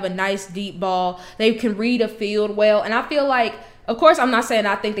passers. They have a nice deep ball. They can read a field well. And I feel like Of course, I'm not saying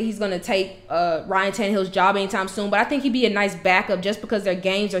I think that he's going to take Ryan Tannehill's job anytime soon, but I think he'd be a nice backup just because their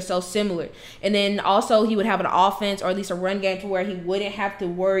games are so similar. And then also he would have an offense or at least a run game to where he wouldn't have to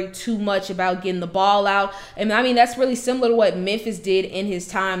worry too much about getting the ball out. And I mean, that's really similar to what Memphis did in his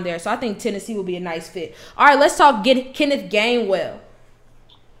time there. So I think Tennessee will be a nice fit. All right, let's talk Kenneth Gainwell.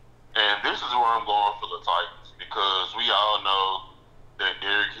 And this is where I'm going for the Titans because we all know that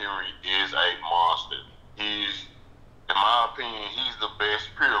Derrick Henry is a monster. In my opinion, he's the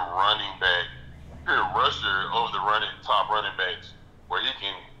best pure rusher of the top running backs, where he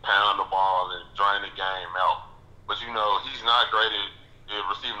can pound the ball and drain the game out. But he's not great at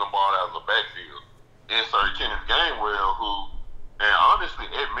receiving the ball out of the backfield. Insert Kenneth Gainwell, and honestly,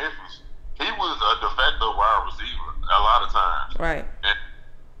 at Memphis, he was a de facto wide receiver a lot of times. Right. And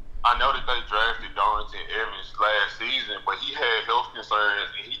I know that they drafted Darrington Evans last season, but he had health concerns,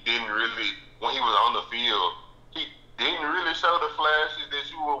 and he didn't really, when he was on the field, he didn't really show the flashes that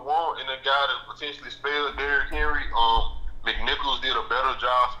you would want in a guy that potentially spelled Derrick Henry. McNichols did a better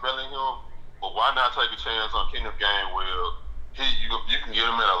job spelling him, but why not take a chance on Kenneth Gainwell? You can get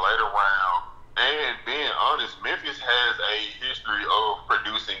him in a later round. And being honest, Memphis has a history of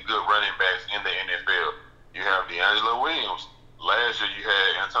producing good running backs in the NFL. You have DeAngelo Williams. Last year you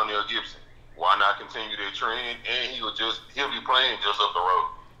had Antonio Gibson. Why not continue that trend? And he'll be playing just up the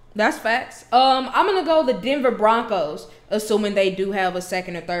road. That's facts. I'm gonna go the Denver Broncos, assuming they do have a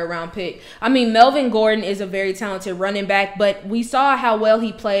second or third round pick. I mean, Melvin Gordon is a very talented running back, but we saw how well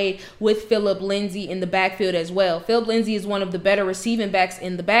he played with Phillip Lindsay in the backfield as well. Phillip Lindsay is one of the better receiving backs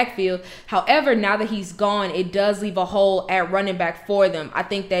in the backfield. However, now that he's gone, it does leave a hole at running back for them. I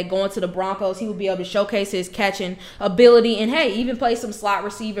think that going to the Broncos, he will be able to showcase his catching ability and, hey, even play some slot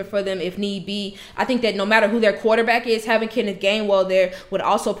receiver for them if need be. I think that no matter who their quarterback is, having Kenneth Gainwell there would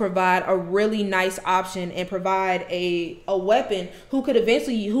also provide a really nice option and provide a weapon who could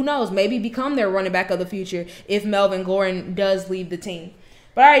eventually, who knows, maybe become their running back of the future if Melvin Gordon does leave the team.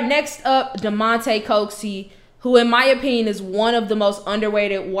 But all right, next up, DeMonte Coxie, who in my opinion is one of the most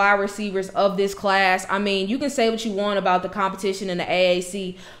underrated wide receivers of this class. I mean, you can say what you want about the competition in the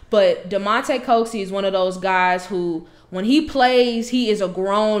AAC, but DeMonte Coxie is one of those guys who, when he plays, he is a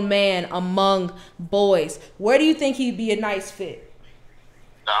grown man among boys. Where do you think he'd be a nice fit?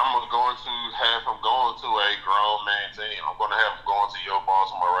 I'm going to have him going to a grown man team. I'm going to have him going to your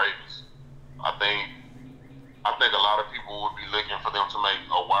Baltimore Ravens. I think a lot of people would be looking for them to make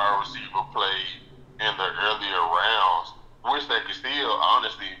a wide receiver play in the earlier rounds, which they could still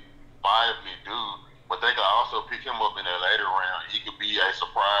honestly viably do, but they could also pick him up in that later round. He could be a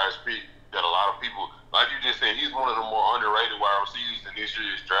surprise pick that a lot of people, like you just said, he's one of the more underrated wide receivers in this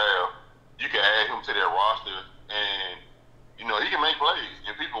year's draft. You can add him to their roster and he can make plays,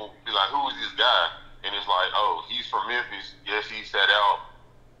 and people be like, who is this guy? And it's like, oh, he's from Memphis. Yes, he sat out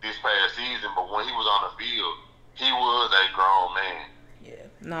this past season, but when he was on the field, he was a grown man. Yeah,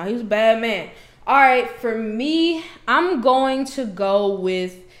 no, he was a bad man. All right, for me, I'm going to go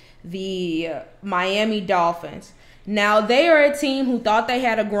with the Miami Dolphins. Now, they are a team who thought they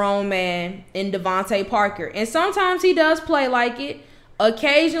had a grown man in Devontae Parker, and sometimes he does play like it.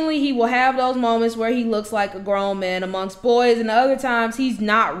 Occasionally, he will have those moments where he looks like a grown man amongst boys, and other times he's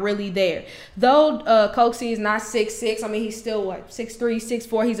not really there. Though Coxie is not 6'6", I mean, he's still, 6'3",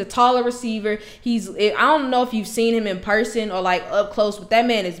 6'4". He's a taller receiver. I don't know if you've seen him in person or, up close, but that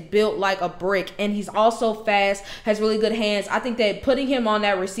man is built like a brick, and he's also fast, has really good hands. I think that putting him on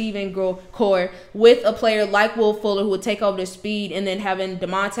that receiving core with a player like Will Fuller who would take over the speed, and then having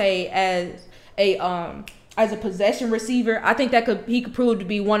DeMonte as a possession receiver, I think he could prove to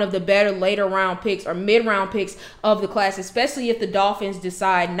be one of the better later round picks or mid round picks of the class, especially if the Dolphins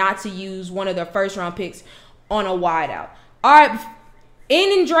decide not to use one of their first round picks on a wideout. All right,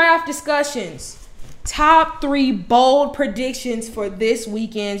 in draft discussions, top 3 bold predictions for this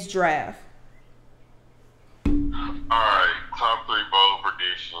weekend's draft. All right, top 3 bold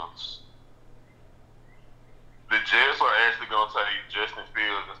predictions. The Jets are actually going to take Justin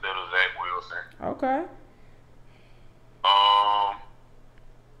Fields instead of Zach Wilson. Okay.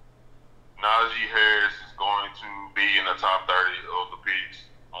 Najee Harris is going to be in the top 30 of the picks.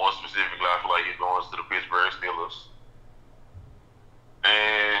 More specifically, I feel like he's going to the Pittsburgh Steelers.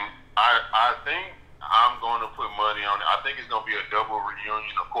 And I think I'm going to put money on it. I think it's going to be a double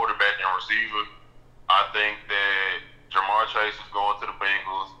reunion of quarterback and receiver. I think that Jamar Chase is going to the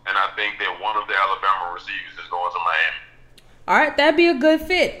Bengals, and I think that one of the Alabama receivers is going to Miami. All right, that'd be a good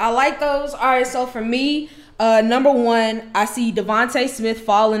fit. I like those. All right, so for me, number 1, I see Devontae Smith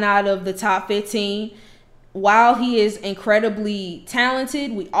falling out of the top 15. While he is incredibly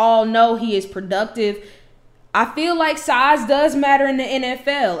talented, we all know he is productive. I feel like size does matter in the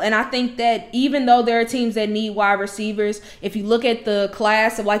NFL. And I think that even though there are teams that need wide receivers, if you look at the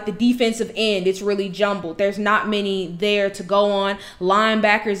class of like the defensive end, it's really jumbled. There's not many there to go on.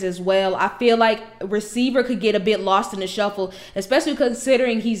 Linebackers as well. I feel like a receiver could get a bit lost in the shuffle, especially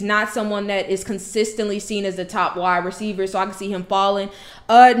considering he's not someone that is consistently seen as the top wide receiver. So I can see him falling.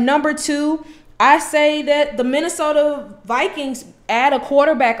 Number 2, I say that the Minnesota Vikings add a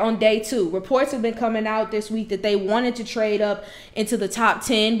quarterback on day 2. Reports have been coming out this week that they wanted to trade up into the top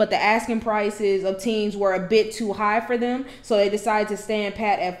 10, but the asking prices of teams were a bit too high for them, so they decided to stand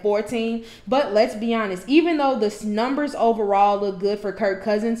pat at 14. But let's be honest, even though the numbers overall look good for Kirk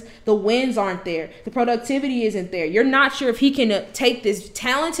Cousins, the wins aren't there. The productivity isn't there. You're not sure if he can take this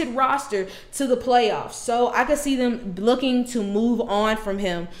talented roster to the playoffs. So I could see them looking to move on from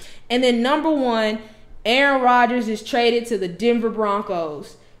him. And then number 1, Aaron Rodgers is traded to the Denver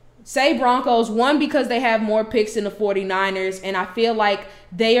Broncos. Say Broncos, one, because they have more picks than the 49ers, and I feel like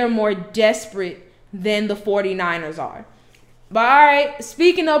they are more desperate than the 49ers are. But all right,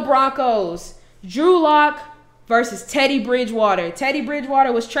 speaking of Broncos, Drew Lock versus Teddy Bridgewater. Teddy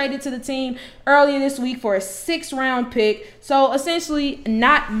Bridgewater was traded to the team earlier this week for a 6th-round pick, so essentially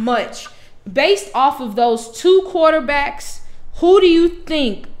not much. Based off of those 2 quarterbacks, who do you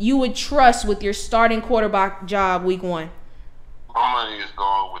think you would trust with your starting quarterback job week 1? My money is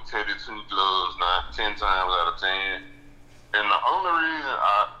going with Teddy Two Gloves 10 times out of 10. And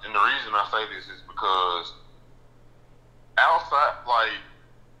the reason I say this is because outside, like,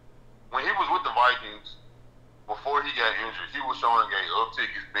 when he was with the Vikings, before he got injured, he was showing a uptick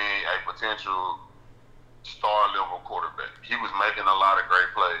as being a potential star-level quarterback. He was making a lot of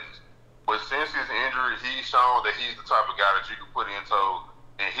great plays. But since his injury, he's shown that he's the type of guy that you can put into,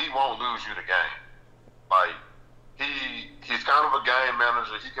 and he won't lose you the game. Like, he's kind of a game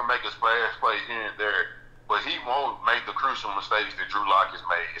manager. He can make a splash play here and there, but he won't make the crucial mistakes that Drew Lock has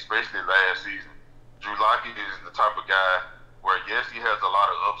made, especially last season. Drew Lock is the type of guy where, yes, he has a lot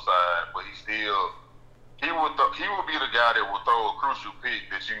of upside, but he will be the guy that will throw a crucial pick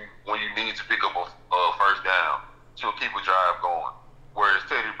that when you need to pick up a first down to keep a drive going. Whereas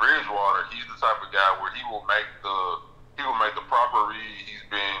Teddy Bridgewater, he's the type of guy where he will make the proper read.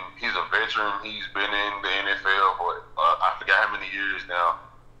 He's a veteran. He's been in the NFL for I forgot how many years now.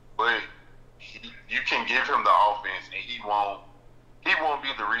 But you can give him the offense, and he won't be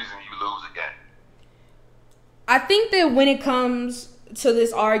the reason you lose a game. I think that when it comes to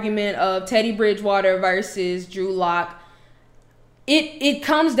this argument of Teddy Bridgewater versus Drew Lock, it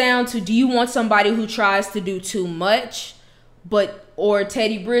comes down to, do you want somebody who tries to do too much, or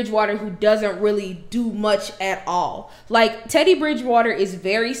Teddy Bridgewater who doesn't really do much at all? Like, Teddy Bridgewater is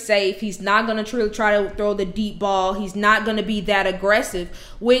very safe. He's not going to try to throw the deep ball. He's not going to be that aggressive,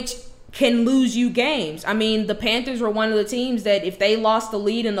 which can lose you games. I mean, the Panthers were one of the teams that if they lost the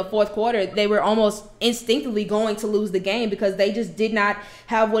lead in the 4th quarter, they were almost instinctively going to lose the game because they just did not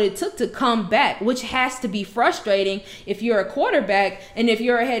have what it took to come back, which has to be frustrating if you're a quarterback and if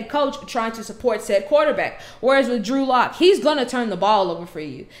you're a head coach trying to support said quarterback. Whereas with Drew Lock, he's going to turn the ball over for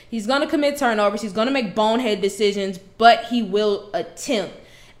you. He's going to commit turnovers. He's going to make bonehead decisions, but he will attempt.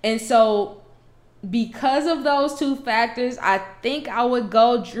 And so because of those 2 factors, I think I would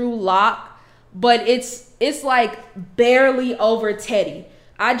go Drew Lock, but it's like barely over Teddy.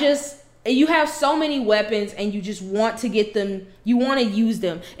 You have so many weapons and you just want to get them, you want to use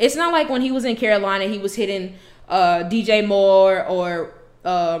them. It's not like when he was in Carolina, he was hitting DJ Moore or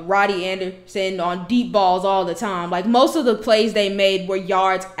Roddy Anderson on deep balls all the time. Like, most of the plays they made were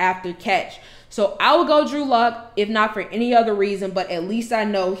yards after catch. So I would go Drew Lock, if not for any other reason, but at least I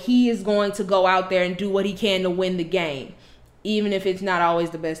know he is going to go out there and do what he can to win the game, even if it's not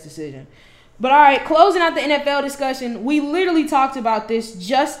always the best decision. But all right, closing out the NFL discussion, we literally talked about this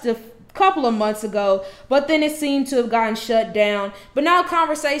just a couple of months ago, but then it seemed to have gotten shut down. But now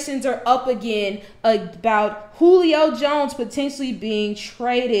conversations are up again about Julio Jones potentially being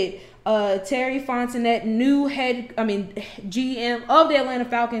traded. Terry Fontenette, GM of the Atlanta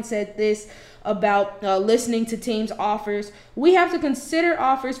Falcons, said this about listening to teams' offers. We have to consider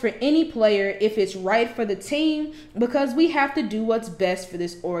offers for any player if it's right for the team, because we have to do what's best for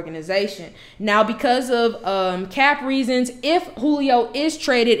this organization. Now, because of cap reasons, if Julio is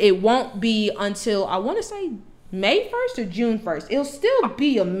traded, it won't be until, I want to say, May 1st or June 1st. It'll still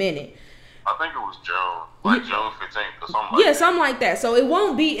be a minute. I think it was June. Like June 15th or something like that. Yeah, something like that. So it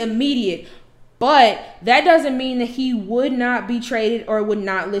won't be immediate. But that doesn't mean that he would not be traded or would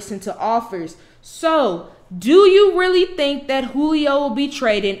not listen to offers. So, do you really think that Julio will be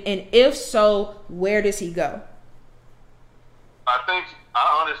traded? And if so, where does he go? I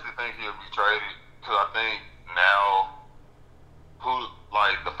honestly think he'll be traded, because I think now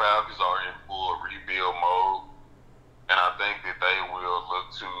the Falcons are in full rebuild mode, and I think that they will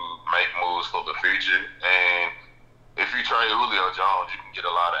look to make moves for the future. And if you trade Julio Jones, you can get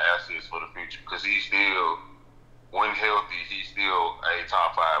a lot of assets for the future because he's still, when healthy, he's still a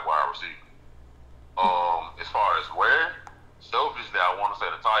top 5 wide receiver. As far as where, selfishly, I want to say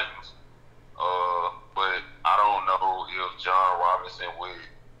the Titans, but I don't know if John Robinson would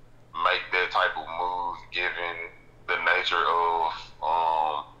make that type of move given the nature of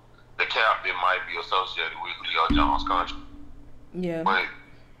the cap that might be associated with Julio Jones' contract. Yeah. But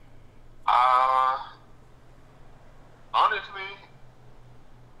honestly,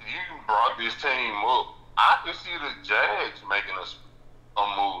 you brought this team up. I could see the Jags making a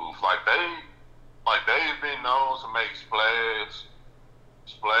move. They've been known to make splash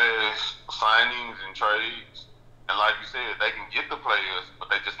signings and trades. And like you said, they can get the players, but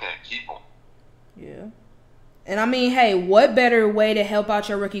they just can't keep them. Yeah. And I mean, hey, what better way to help out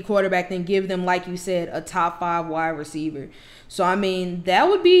your rookie quarterback than give them, like you said, a top 5 wide receiver? So I mean,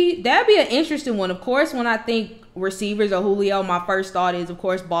 that'd be an interesting one. Of course, when I think receivers or Julio, my first thought is, of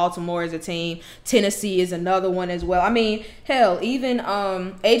course, Baltimore is a team. Tennessee is another one as well. I mean, hell, even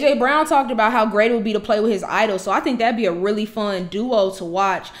AJ Brown talked about how great it would be to play with his idol. So I think that'd be a really fun duo to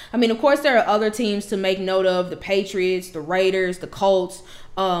watch. I mean, of course, there are other teams to make note of: the Patriots, the Raiders, the Colts,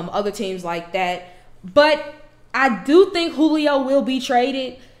 other teams like that. But I do think Julio will be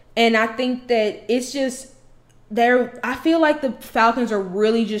traded, and I think that it's just I feel like the Falcons are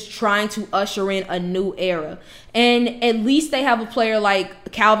really just trying to usher in a new era. And at least they have a player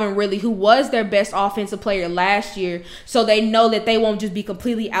like Calvin Ridley, who was their best offensive player last year, so they know that they won't just be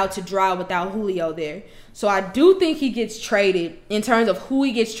completely out to dry without Julio there. So I do think he gets traded. In terms of who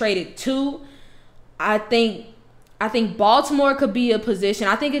he gets traded to, I think Baltimore could be a position.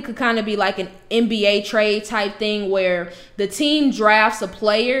 I think it could kind of be like an NBA trade type thing where the team drafts a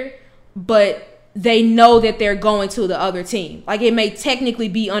player, but they know that they're going to the other team. Like, it may technically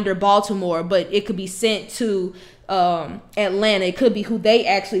be under Baltimore, but it could be sent to Atlanta. It could be who they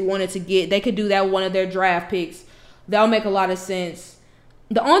actually wanted to get. They could do that with one of their draft picks. That'll make a lot of sense.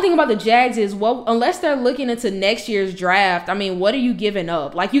 The only thing about the Jags is, well, unless they're looking into next year's draft, I mean, what are you giving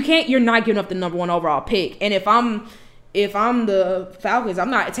up? Like, you're not giving up the number 1 overall pick. And if I'm the Falcons, I'm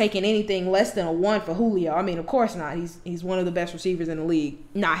not taking anything less than a 1 for Julio. I mean, of course not. He's one of the best receivers in the league.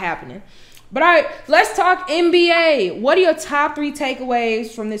 Not happening. But all right, let's talk NBA. What are your top 3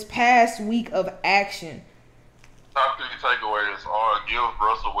 takeaways from this past week of action? Top 3 takeaways are give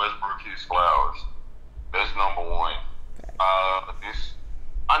Russell Westbrook his flowers. That's number 1. Okay.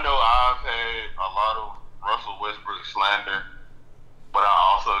 I know I've had a lot of Russell Westbrook slander, but I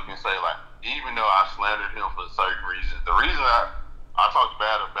also can say, like, even though I slandered him for certain reasons, the reason I talked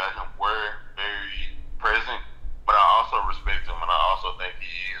bad about him were very present, but I also respect him, and I also think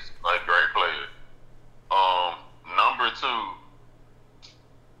he is a great player. Number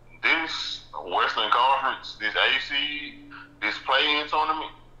 2, this Western Conference, this AC, this play-in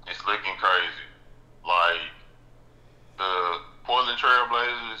tournament, it's looking crazy. Like, the Portland Trail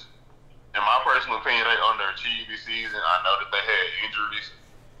Blazers, in my personal opinion, they underachieved this season. I know that they had injuries,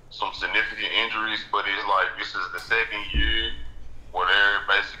 some significant injuries, but it's like this is the second year where they're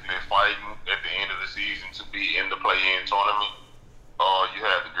basically fighting at the end of the season to be in the play-in tournament. You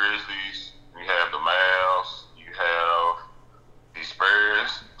have the Grizzlies, you have the Mavs, you have the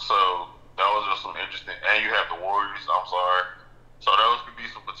Spurs. So those are some interesting, and you have the Warriors. I'm sorry. So those could be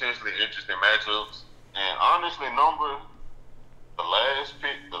some potentially interesting matchups. And honestly, the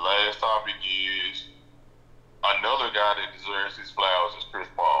last topic is another guy that deserves his flowers is Chris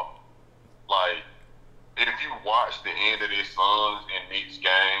Paul. Like, if you watch the end of this Suns and Knicks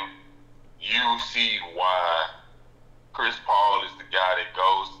game, you see why Chris Paul is the guy that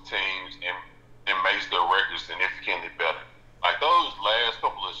goes to teams and makes their record significantly better. Like, those last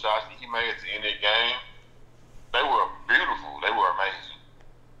couple of shots that he made to end that game, they were beautiful. They were amazing.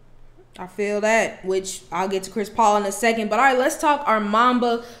 I feel that, which I'll get to Chris Paul in a second. But all right, let's talk our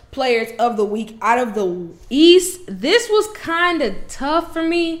Mamba players of the week out of the East. This was kind of tough for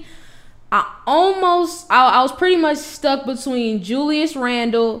me. I was pretty much stuck between Julius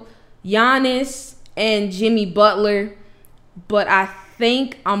Randle, Giannis, and Jimmy Butler. But I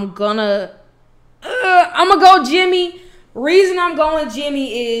think I'm gonna go Jimmy. Reason I'm going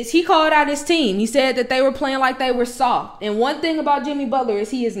Jimmy is he called out his team. He said that they were playing like they were soft. And one thing about Jimmy Butler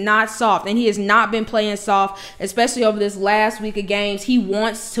is he is not soft. And he has not been playing soft, especially over this last week of games. He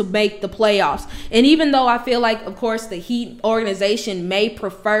wants to make the playoffs. And even though I feel like, of course, the Heat organization may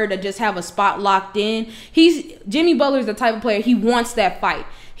prefer to just have a spot locked in, Jimmy Butler is the type of player, he wants that fight.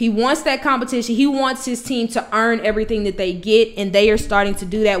 He wants that competition. He wants his team to earn everything that they get, and they are starting to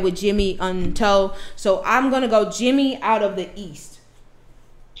do that with Jimmy on toe. So I'm going to go Jimmy out of the East.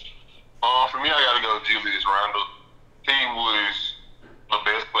 For me, I got to go Julius Randle. He was the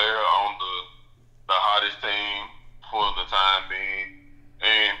best player on the hottest team for the time being.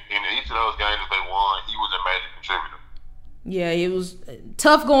 And in each of those games that they won, he was a major contributor. Yeah, it was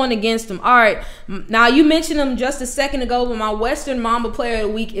tough going against him. All right, now you mentioned him just a second ago, but my Western Mamba Player of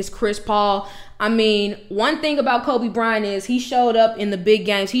the Week is Chris Paul. I mean, one thing about Kobe Bryant is he showed up in the big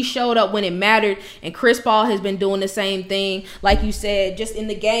games. He showed up when it mattered, and Chris Paul has been doing the same thing. Like you said, just in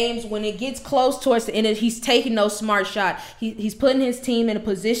the games, when it gets close towards the end, he's taking those smart shots. He's putting his team in a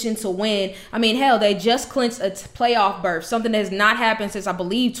position to win. I mean, hell, they just clinched a playoff berth, something that has not happened since, I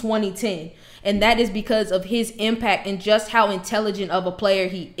believe, 2010. And that is because of his impact and just how intelligent of a player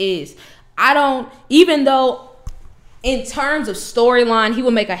he is. Even though in terms of storyline, he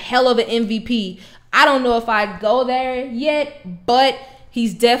will make a hell of an MVP, I don't know if I'd go there yet, but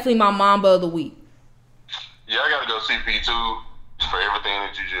he's definitely my Mamba of the Week. Yeah, I got to go CP2 for everything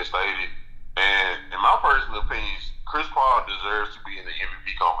that you just stated. And in my personal opinion, Chris Paul deserves to be in the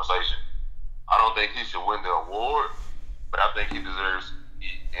MVP conversation. I don't think he should win the award, but I think he deserves to be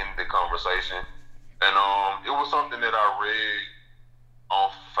in the conversation. And it was something that I read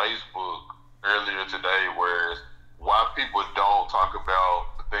on Facebook earlier today, where why people don't talk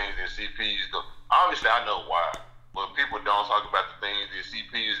about the things that CP is doing. Obviously, I know why, but people don't talk about the things that CP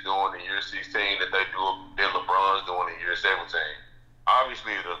is doing in year 16 that that LeBron's doing in year 17.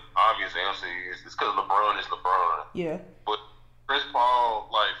 Obviously, the obvious answer is it's because LeBron is LeBron. Yeah. But Chris Paul,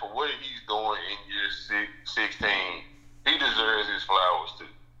 like, for what he's doing in year 16, he deserves his flowers too.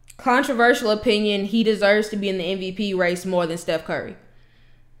 Controversial opinion, he deserves to be in the MVP race more than Steph Curry.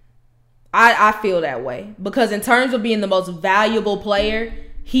 I feel that way. Because in terms of being the most valuable player,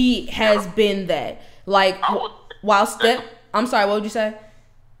 he has been that. Like, while Steph... I'm sorry, what would you say?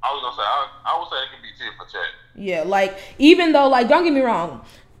 I was going to say, I would say it can be tit for tat. Yeah, like, even though, like, don't get me wrong,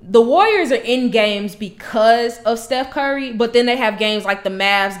 the Warriors are in games because of Steph Curry, but then they have games like the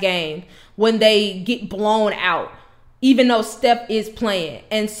Mavs game when they get blown out, even though Steph is playing.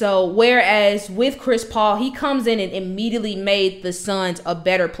 And so, whereas with Chris Paul, he comes in and immediately made the Suns a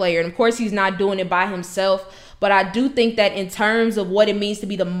better player. And of course, he's not doing it by himself, but I do think that in terms of what it means to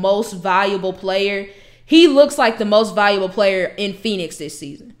be the most valuable player, he looks like the most valuable player in Phoenix this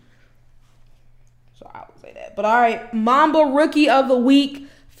season. So I would say that. But all right, Mamba Rookie of the Week.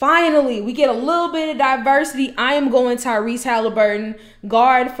 Finally, we get a little bit of diversity. I am going Tyrese Halliburton,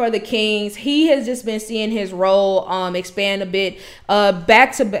 guard for the Kings. He has just been seeing his role expand a bit.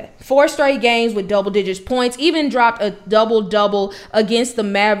 Back-to-back 4 straight games with double digits points. Even dropped a double-double against the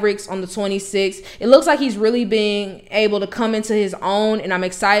Mavericks on the 26th. It looks like he's really being able to come into his own, and I'm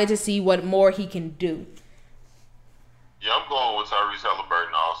excited to see what more he can do. Yeah, I'm going with Tyrese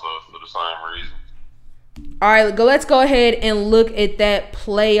Halliburton also for the same reason. All right, let's go ahead and look at that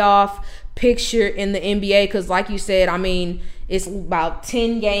playoff picture in the NBA because, like you said, I mean, it's about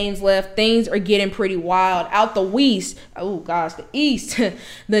 10 games left. Things are getting pretty wild. Out the East, the East.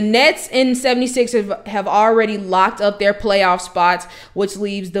 The Nets and 76ers have already locked up their playoff spots, which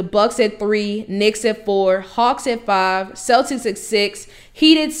leaves the Bucks at 3, Knicks at 4, Hawks at 5, Celtics at 6,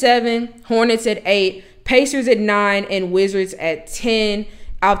 Heat at 7, Hornets at 8, Pacers at 9, and Wizards at 10.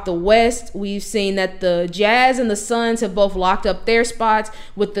 Out the West, we've seen that the Jazz and the Suns have both locked up their spots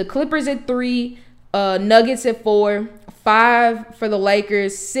with the Clippers at 3, Nuggets at 4, 5 for the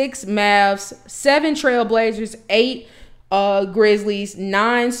Lakers, 6 Mavs, 7 Trailblazers, 8 Grizzlies,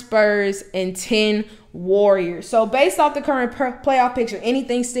 9 Spurs, and 10 Warriors. So based off the current playoff picture,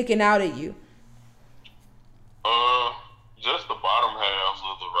 anything sticking out at you? Just the bottom halves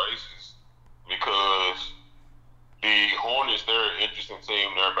of the races, because the Hornets, they're an interesting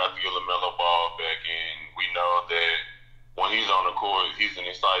team. They're about to get LaMelo Ball back, and we know that when he's on the court, he's an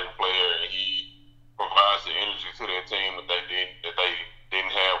exciting player, and he provides the energy to their team that they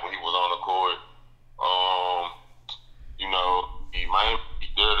didn't have when he was on the court.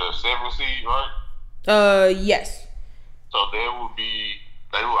 They're the 7th seed, right? Yes. So they will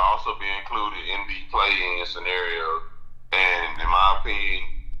also be included in the play-in scenario, and in my opinion,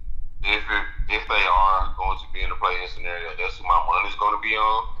 if they are going to be in the play-in scenario, that's who my money's going to be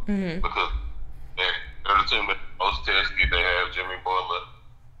on. Mm-hmm. Because they're the team that most tested. They have Jimmy Butler,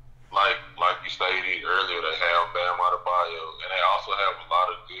 like you stated earlier. They have Bam Adebayo, and they also have a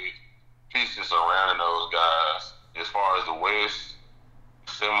lot of good pieces surrounding those guys. As far as the West,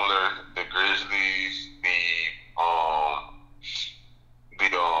 similar, the Grizzlies, the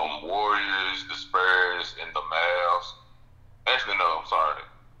Warriors, the Spurs, and the Mavs. Actually, no, I'm sorry.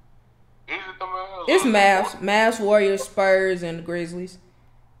 It's Mavs, Warriors, Spurs, and the Grizzlies,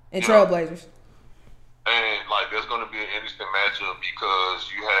 and Trailblazers. And like that's going to be an interesting matchup because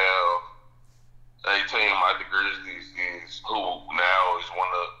you have a team like the Grizzlies who now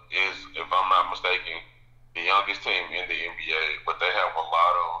is if I'm not mistaken the youngest team in the NBA, but they have a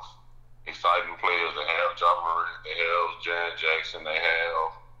lot of exciting players. They have Ja Morant, they have Jaren Jackson, they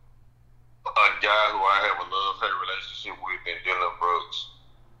have a guy who I have a love-hate relationship with in Dylan Brooks.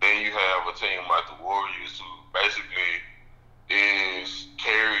 Then you have a team like the Warriors who basically is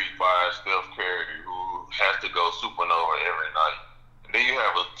carried by Steph Curry, who has to go supernova every night. And then you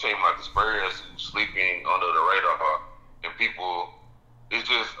have a team like the Spurs who's sleeping under the radar, and people, it's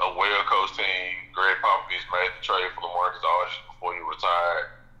just a well-coached team. Greg Popovich made the trade for LaMarcus Aldridge before he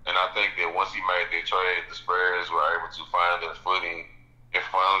retired, and I think that once he made that trade, the Spurs were able to find their footing and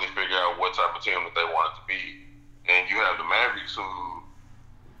finally figure out what type of team that they wanted to be. And you have the Mavericks who,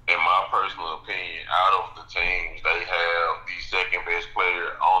 in my personal opinion, out of the teams, they have the second best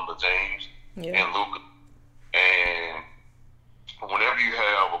player on the teams in Luka. And whenever you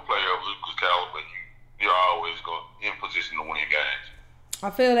have a player of Luka's caliber, you're always in position to win games. I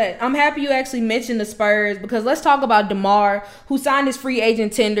feel that. I'm happy you actually mentioned the Spurs because let's talk about DeMar, who signed his free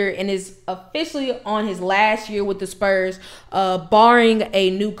agent tender and is officially on his last year with the Spurs, barring a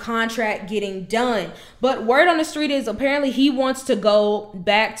new contract getting done. But word on the street is apparently he wants to go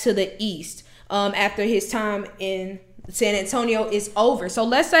back to the East after his time in San Antonio is over. So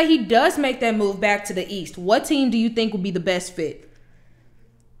let's say he does make that move back to the East. What team do you think would be the best fit?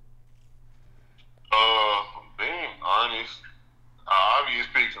 Being honest, obvious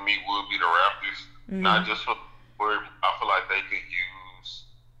pick for me would be the Raptors. Not just for I feel like they could use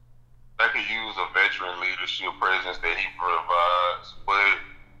a veteran leadership presence that he provides. But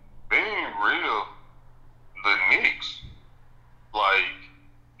being real, the Knicks, like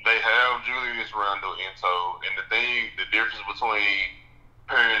they have Julius Randle in tow, and the difference between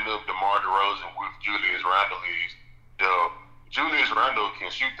pairing up DeMar DeRozan with Julius Randle is Julius Randle can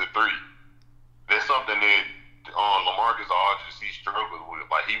shoot the three. That's something that LaMarcus Aldridge he struggled with.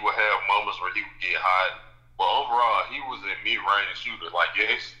 Like he would have moments where he would get hot, but overall he was a mid-range shooter. Like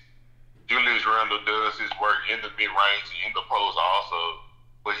yes, Julius Randle does his work in the mid-range and in the post also,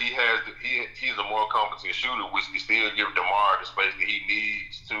 but he's a more competent shooter, which can still give DeMar the space that he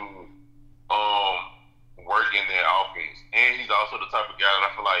needs to work in that offense. And he's also the type of guy that I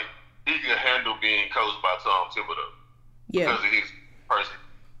feel like he can handle being coached by Tom Thibodeau because of his person.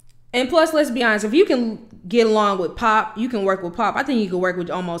 And plus, let's be honest, if you can get along with Pop, you can work with Pop. I think you can work with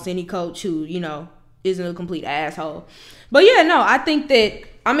almost any coach who, isn't a complete asshole. But yeah, no, I think that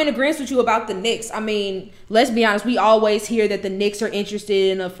I'm in agreement with you about the Knicks. I mean, let's be honest, we always hear that the Knicks are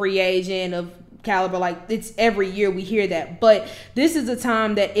interested in a free agent of caliber. Like, it's every year we hear that. But this is a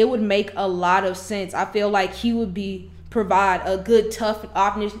time that it would make a lot of sense. I feel like he would provide a good, tough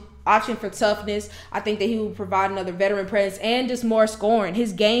option for toughness. I think that he will provide another veteran presence and just more scoring.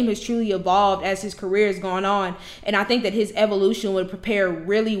 His game has truly evolved as his career has gone on, and I think that his evolution would prepare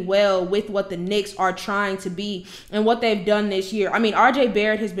really well with what the Knicks are trying to be and what they've done this year. I mean, RJ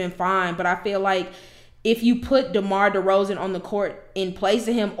Barrett has been fine, but I feel like if you put DeMar DeRozan on the court in place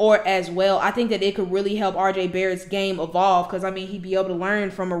of him or as well, I think that it could really help RJ Barrett's game evolve because, I mean, he'd be able to learn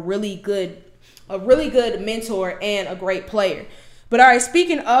from a really good mentor and a great player. But all right,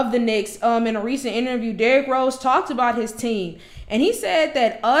 speaking of the Knicks, in a recent interview, Derrick Rose talked about his team, and he said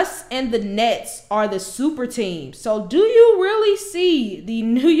that us and the Nets are the super team. So do you really see the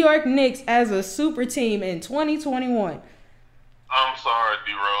New York Knicks as a super team in 2021? I'm sorry,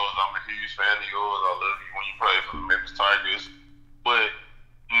 D. Rose. I'm a huge fan of yours. I love you when you play for the Memphis Tigers. But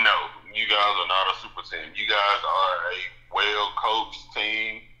no, you guys are not a super team. You guys are a well-coached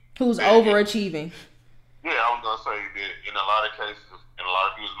team. Who's overachieving. Yeah, I was going to say that in a lot of cases, in a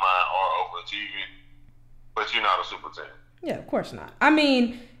lot of people's mind, are overachieving, but you're not a super team. Yeah, of course not. I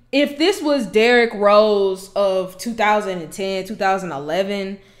mean, if this was Derrick Rose of 2010,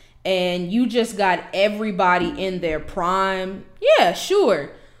 2011, and you just got everybody in their prime, yeah, sure.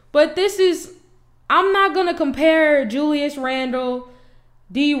 But I'm not going to compare Julius Randle,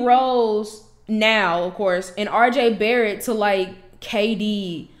 D. Rose now, of course, and RJ Barrett to like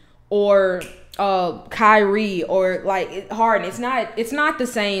KD or Kyrie or like Harden. It's not the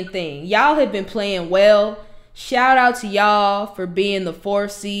same thing. Y'all have been playing well. Shout out to y'all for being the 4th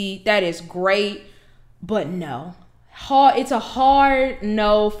seed. That is great. But no. It's a hard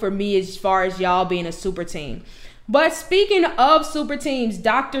no for me as far as y'all being a super team. But speaking of super teams,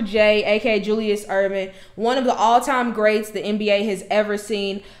 Dr. J, aka Julius Erving, one of the all-time greats the NBA has ever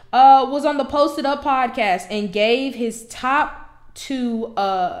seen, was on the Posted Up podcast and gave his top to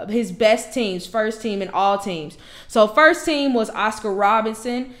his best teams, first team and all teams. So first team was Oscar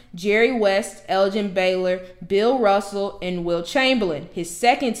Robinson, Jerry West, Elgin Baylor, Bill Russell, and Will Chamberlain. His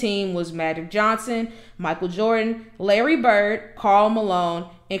second team was Magic Johnson, Michael Jordan, Larry Bird, Karl Malone,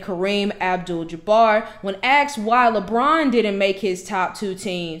 and Kareem Abdul-Jabbar. When asked why LeBron didn't make his top two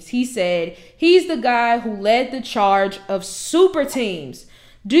teams, he said he's the guy who led the charge of super teams.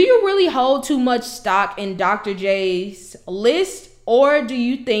 Do you really hold too much stock in Dr. J's list, or do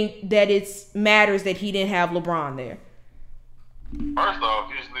you think that it matters that he didn't have LeBron there? First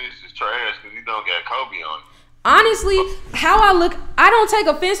off, his list is trash because he don't got Kobe on it. Honestly, how I look, I don't take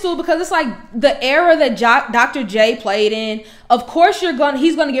offense to it because it's like the era that Dr. J played in. Of course,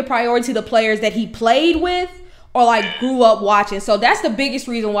 he's gonna give priority to the players that he played with or like grew up watching. So that's the biggest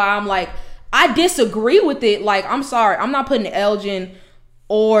reason why I'm like, I disagree with it. Like, I'm sorry, I'm not putting Elgin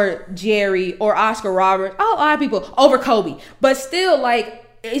or Jerry or Oscar Roberts, a lot of people, over Kobe. But still, like,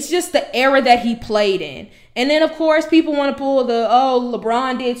 it's just the era that he played in. And then, of course, people want to pull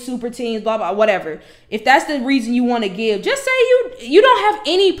LeBron did super teams, blah, blah, whatever. If that's the reason you want to give, just say you don't have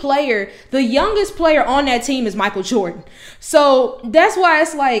any player. The youngest player on that team is Michael Jordan. So that's why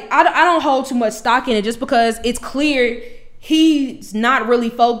it's like, I don't hold too much stock in it just because it's clear he's not really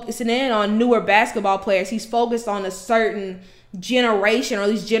focusing in on newer basketball players. He's focused on a certain generation, or at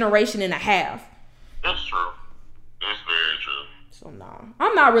least generation and a half. That's true. That's very true. So no, I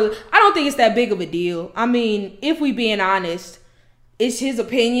don't think it's that big of a deal. I mean, if we being honest, it's his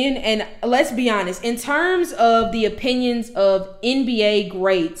opinion. And let's be honest, in terms of the opinions of NBA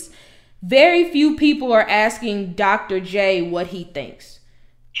greats, very few people are asking Dr. J what he thinks.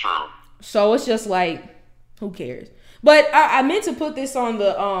 True. So it's just like, who cares? But I meant to put this on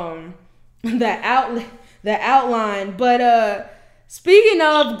the outline. But speaking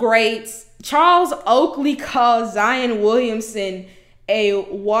of greats, Charles Oakley calls Zion Williamson a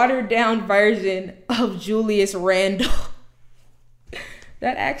watered-down version of Julius Randle.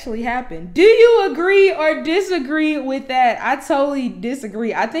 That actually happened. Do you agree or disagree with that? I totally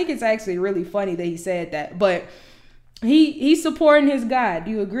disagree. I think it's actually really funny that he said that. But he's supporting his guy. Do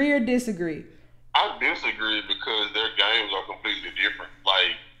you agree or disagree? I disagree because their games are completely different.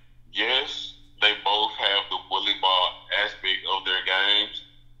 Like, yes, they both have the bully ball aspect of their games,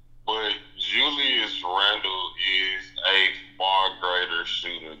 but Julius Randle is a far greater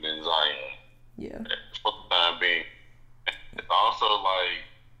shooter than Zion. Yeah. For the time being. It's also like,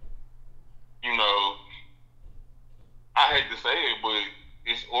 you know, I hate to say it, but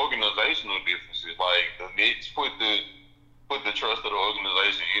it's organizational differences. Like, the Knicks put the trust of the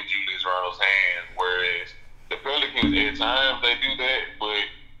organization in Julius Randle's hands, whereas the Pelicans, at times they do that, but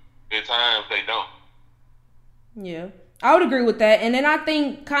at times they don't. Yeah, I would agree with that. And then I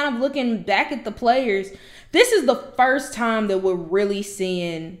think, kind of looking back at the players, this is the first time that we're really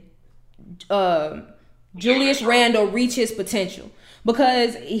seeing Julius Randle reach his potential,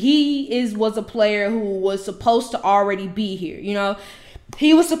 because he was a player who was supposed to already be here. You know,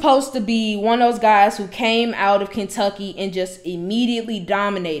 he was supposed to be one of those guys who came out of Kentucky and just immediately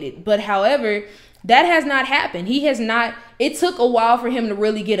dominated. But however, that has not happened. He has not. It took a while for him to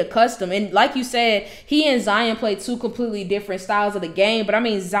really get accustomed. And like you said, he and Zion played two completely different styles of the game. But I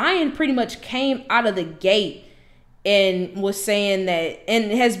mean, Zion pretty much came out of the gate and was saying that,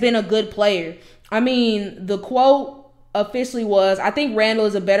 and has been a good player. I mean, the quote officially was, I think Randle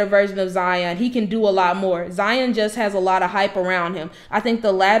is a better version of Zion. He can do a lot more. Zion just has a lot of hype around him. I think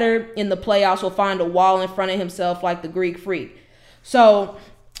the latter in the playoffs will find a wall in front of himself like the Greek Freak. So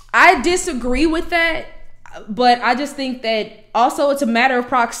I disagree with that, but I just think that also it's a matter of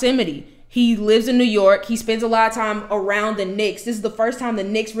proximity. He lives in New York. He spends a lot of time around the Knicks. This is the first time the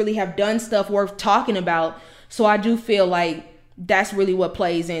Knicks really have done stuff worth talking about. So I do feel like that's really what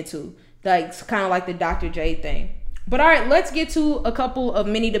plays into. Like, it's kind of like the Dr. J thing. But all right, let's get to a couple of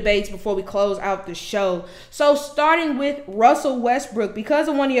mini debates before we close out the show. So starting with Russell Westbrook, because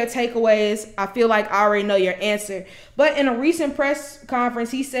of one of your takeaways, I feel like I already know your answer. But in a recent press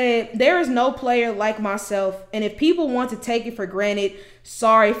conference, he said, there is no player like myself, and if people want to take it for granted,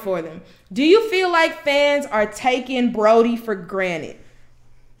 sorry for them. Do you feel like fans are taking Brody for granted?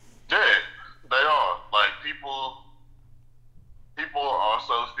 Yeah, they are. Like, people are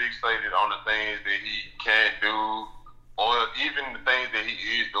so fixated on the things that he can't do, or even the things that he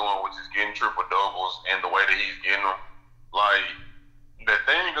is doing, which is getting triple doubles and the way that he's getting them. Like, the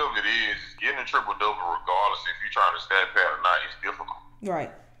thing of it is getting a triple double, regardless if you're trying to stat pad or not, is difficult.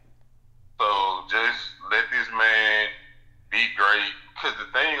 Right. So just let this man be great. Because the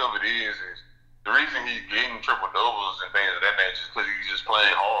thing of it is the reason he's getting triple doubles and things of that nature is because he's just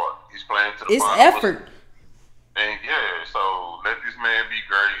playing hard. He's playing to the It's bottom. effort. And yeah, so let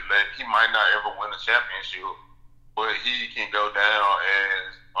might not ever win a championship, but he can go down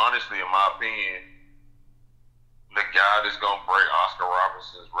as, honestly, in my opinion, the guy that's gonna break Oscar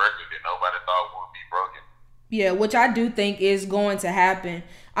Robertson's record that nobody thought would be broken. Yeah, which I do think is going to happen.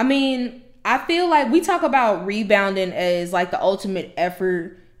 I mean, I feel like we talk about rebounding as like the ultimate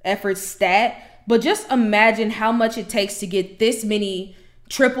effort stat, but just imagine how much it takes to get this many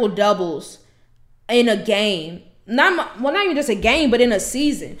triple doubles in a game. Not even just a game, but in a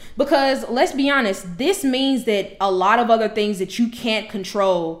season. Because let's be honest, this means that a lot of other things that you can't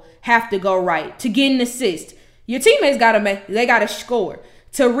control have to go right. To get an assist, your teammates gotta score.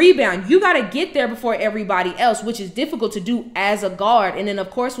 To rebound, you gotta get there before everybody else, which is difficult to do as a guard. And then of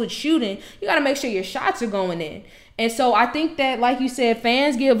course with shooting, you gotta make sure your shots are going in. And so I think that, like you said,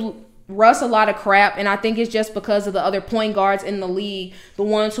 fans give Russ a lot of crap, and I think it's just because of the other point guards in the league, the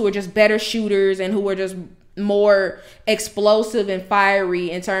ones who are just better shooters and who are just more explosive and fiery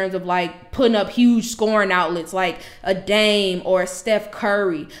in terms of like putting up huge scoring outlets like a Dame or a Steph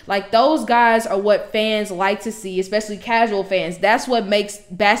Curry. Like those guys are what fans like to see, especially casual fans. That's what makes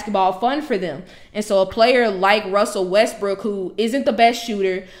basketball fun for them. And so a player like Russell Westbrook, who isn't the best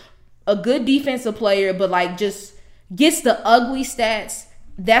shooter, a good defensive player, but like just gets the ugly stats,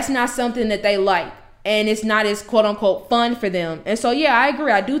 that's not something that they like. And it's not as quote unquote fun for them. And so, yeah, I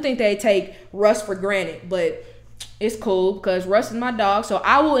agree. I do think they take Russ for granted, but it's cool because Russ is my dog. So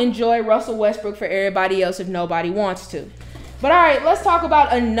I will enjoy Russell Westbrook for everybody else if nobody wants to. But all right, let's talk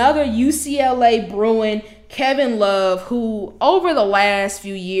about another UCLA Bruin, Kevin Love, who over the last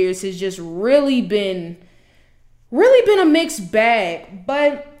few years has just really been a mixed bag.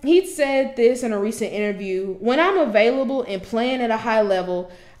 But he said this in a recent interview: when I'm available and playing at a high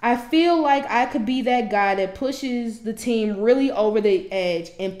level, I feel like I could be that guy that pushes the team really over the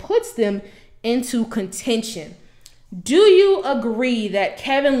edge and puts them into contention. Do you agree that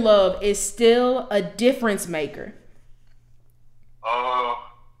Kevin Love is still a difference maker?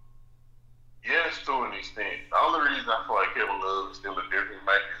 Yes, to an extent. The only reason I feel like Kevin Love is still a difference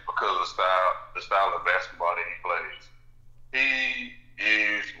maker is because of the style of basketball that he plays. He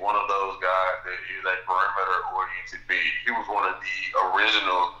is one of those guys that is a perimeter-oriented big. He was one of the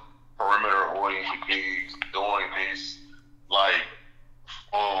original perimeter-oriented bigs doing this, like,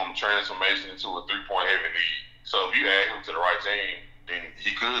 transformation into a three-point heavy league. So if you add him to the right team, then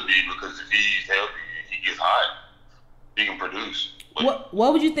he could be, because if he's healthy and he gets hot, he can produce. But,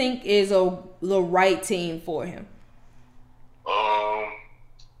 what would you think is the right team for him?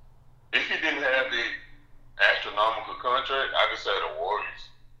 If he didn't have the astronomical contract, I could say the Warriors.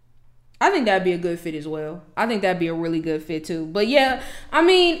 I think that'd be a good fit as well. I think that'd be a really good fit too. But yeah, I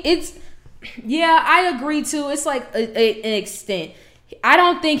mean, I agree too. It's like an extent. I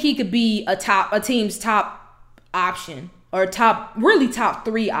don't think he could be a team's top option or top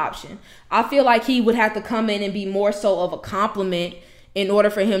 3 option. I feel like he would have to come in and be more so of a complement in order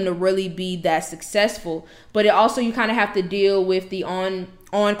for him to really be that successful. But it also, you kind of have to deal with the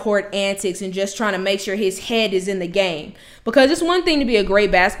on-court antics and just trying to make sure his head is in the game. Because it's one thing to be a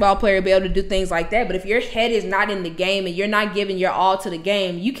great basketball player, be able to do things like that, but if your head is not in the game and you're not giving your all to the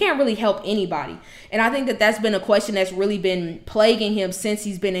game, you can't really help anybody. And I think that that's been a question that's really been plaguing him since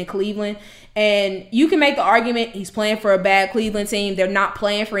he's been in Cleveland. And you can make the argument he's playing for a bad Cleveland team. They're not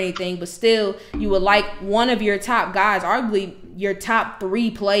playing for anything, but still, you would like one of your top guys, arguably your top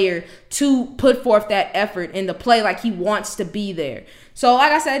 3 player, to put forth that effort and to play like he wants to be there. So,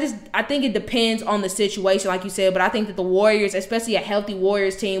 like I said, I think it depends on the situation, like you said. But I think that the Warriors, especially a healthy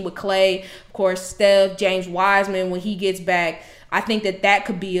Warriors team with Clay, of course, Steph, James Wiseman, when he gets back, I think that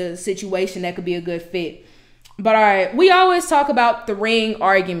could be a situation that could be a good fit. But all right, we always talk about the ring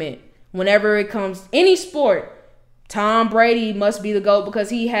argument. Whenever it comes any sport, Tom Brady must be the GOAT because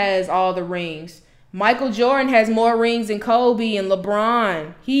he has all the rings. Michael Jordan has more rings than Kobe and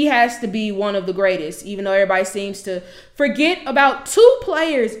LeBron. He has to be one of the greatest, even though everybody seems to forget about 2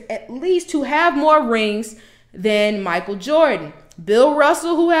 players at least who have more rings than Michael Jordan. Bill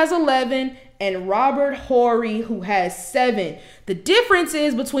Russell, who has 11, and Robert Horry, who has 7. The difference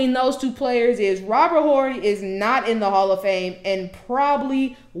is between those 2 players is Robert Horry is not in the Hall of Fame and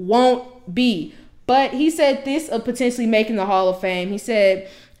probably won't be. But he said this of potentially making the Hall of Fame. He said,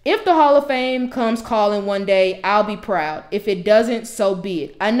 "If the Hall of Fame comes calling one day, I'll be proud. If it doesn't, so be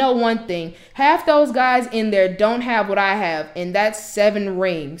it. I know one thing. Half those guys in there don't have what I have, and that's 7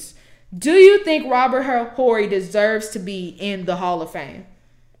 rings." Do you think Robert Horry deserves to be in the Hall of Fame?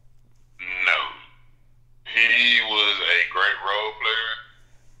 No. He was a great role player,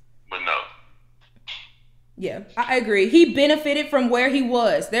 but no. Yeah, I agree. He benefited from where he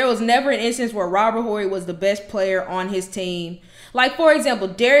was. There was never an instance where Robert Horry was the best player on his team. Like, for example,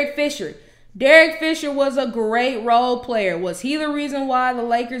 Derek Fisher. Derek Fisher was a great role player. Was he the reason why the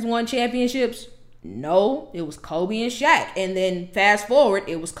Lakers won championships? No, it was Kobe and Shaq. And then fast forward,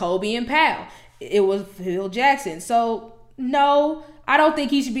 it was Kobe and Powell. It was Phil Jackson. So, no, I don't think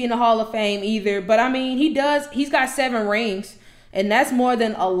he should be in the Hall of Fame either. But, I mean, he does. He's got 7 rings. And that's more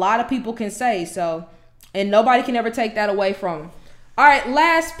than a lot of people can say. So, and nobody can ever take that away from him. All right,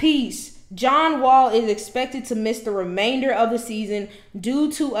 last piece. John Wall is expected to miss the remainder of the season due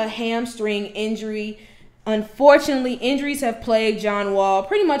to a hamstring injury. Unfortunately, injuries have plagued John Wall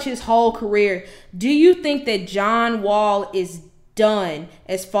pretty much his whole career. Do you think that John Wall is done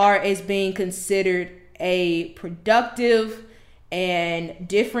as far as being considered a productive and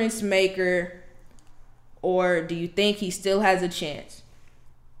difference maker, or do you think he still has a chance?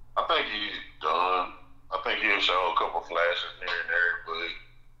 I think he's done. I think he'll show a couple flashes here and there, but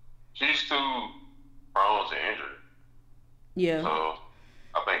he's too prone to injury. Yeah. So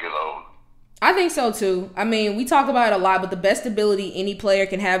I think it's over. I think so too. I mean, we talk about it a lot, but the best ability any player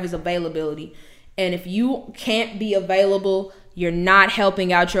can have is availability. And if you can't be available, you're not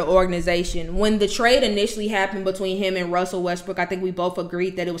helping out your organization. When the trade initially happened between him and Russell Westbrook, I think we both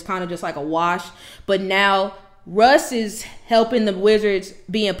agreed that it was kind of just like a wash. But now Russ is helping the Wizards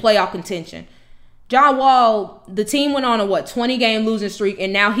be in playoff contention. John Wall, the team went on a 20-game losing streak,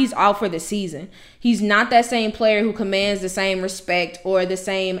 and now he's out for the season. He's not that same player who commands the same respect or the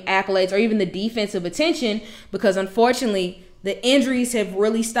same accolades or even the defensive attention, because unfortunately the injuries have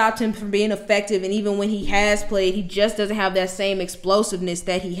really stopped him from being effective, and even when he has played, he just doesn't have that same explosiveness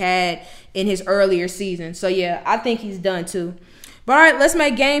that he had in his earlier season. So yeah, I think he's done too. But all right, let's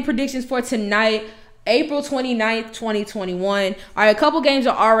make game predictions for tonight. April 29th, 2021. All right, a couple games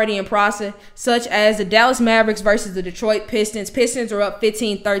are already in process, such as the Dallas Mavericks versus the Detroit Pistons. Pistons are up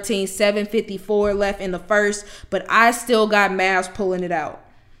 15-13, 7:54 left in the first, but I still got Mavs pulling it out.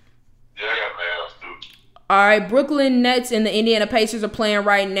 Yeah, I got Mavs too. All right, Brooklyn Nets and the Indiana Pacers are playing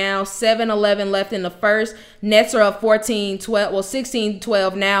right now. 7:11 left in the first. Nets are up 14-12, well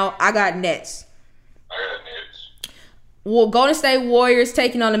 16-12 now. I got Nets. I got Nets. Well, Golden State Warriors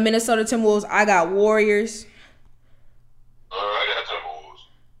taking on the Minnesota Timberwolves. I got Warriors. I got Timberwolves.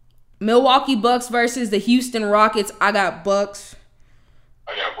 Milwaukee Bucks versus the Houston Rockets. I got Bucks.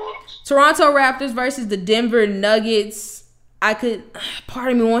 I got Bucks. Toronto Raptors versus the Denver Nuggets.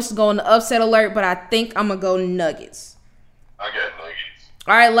 Part of me wants to go on the upset alert, but I think I'm going to go Nuggets. I got Nuggets.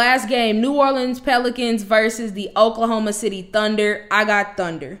 All right, last game. New Orleans Pelicans versus the Oklahoma City Thunder. I got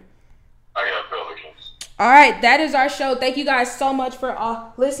Thunder. I got Pelicans. All right, that is our show. Thank you guys so much for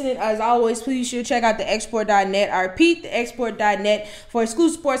listening. As always, please should check out theexport.net. I repeat, theexport.net for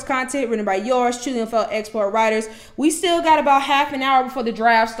exclusive sports content written by yours, truly NFL export writers. We still got about half an hour before the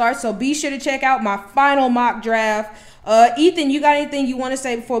draft starts, so be sure to check out my final mock draft. Ethan, you got anything you want to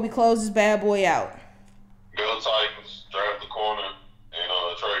say before we close this bad boy out? Go Titans, draft the corner,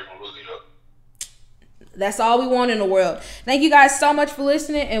 and trade for Julio. That's all we want in the world. Thank you guys so much for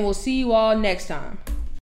listening, and we'll see you all next time.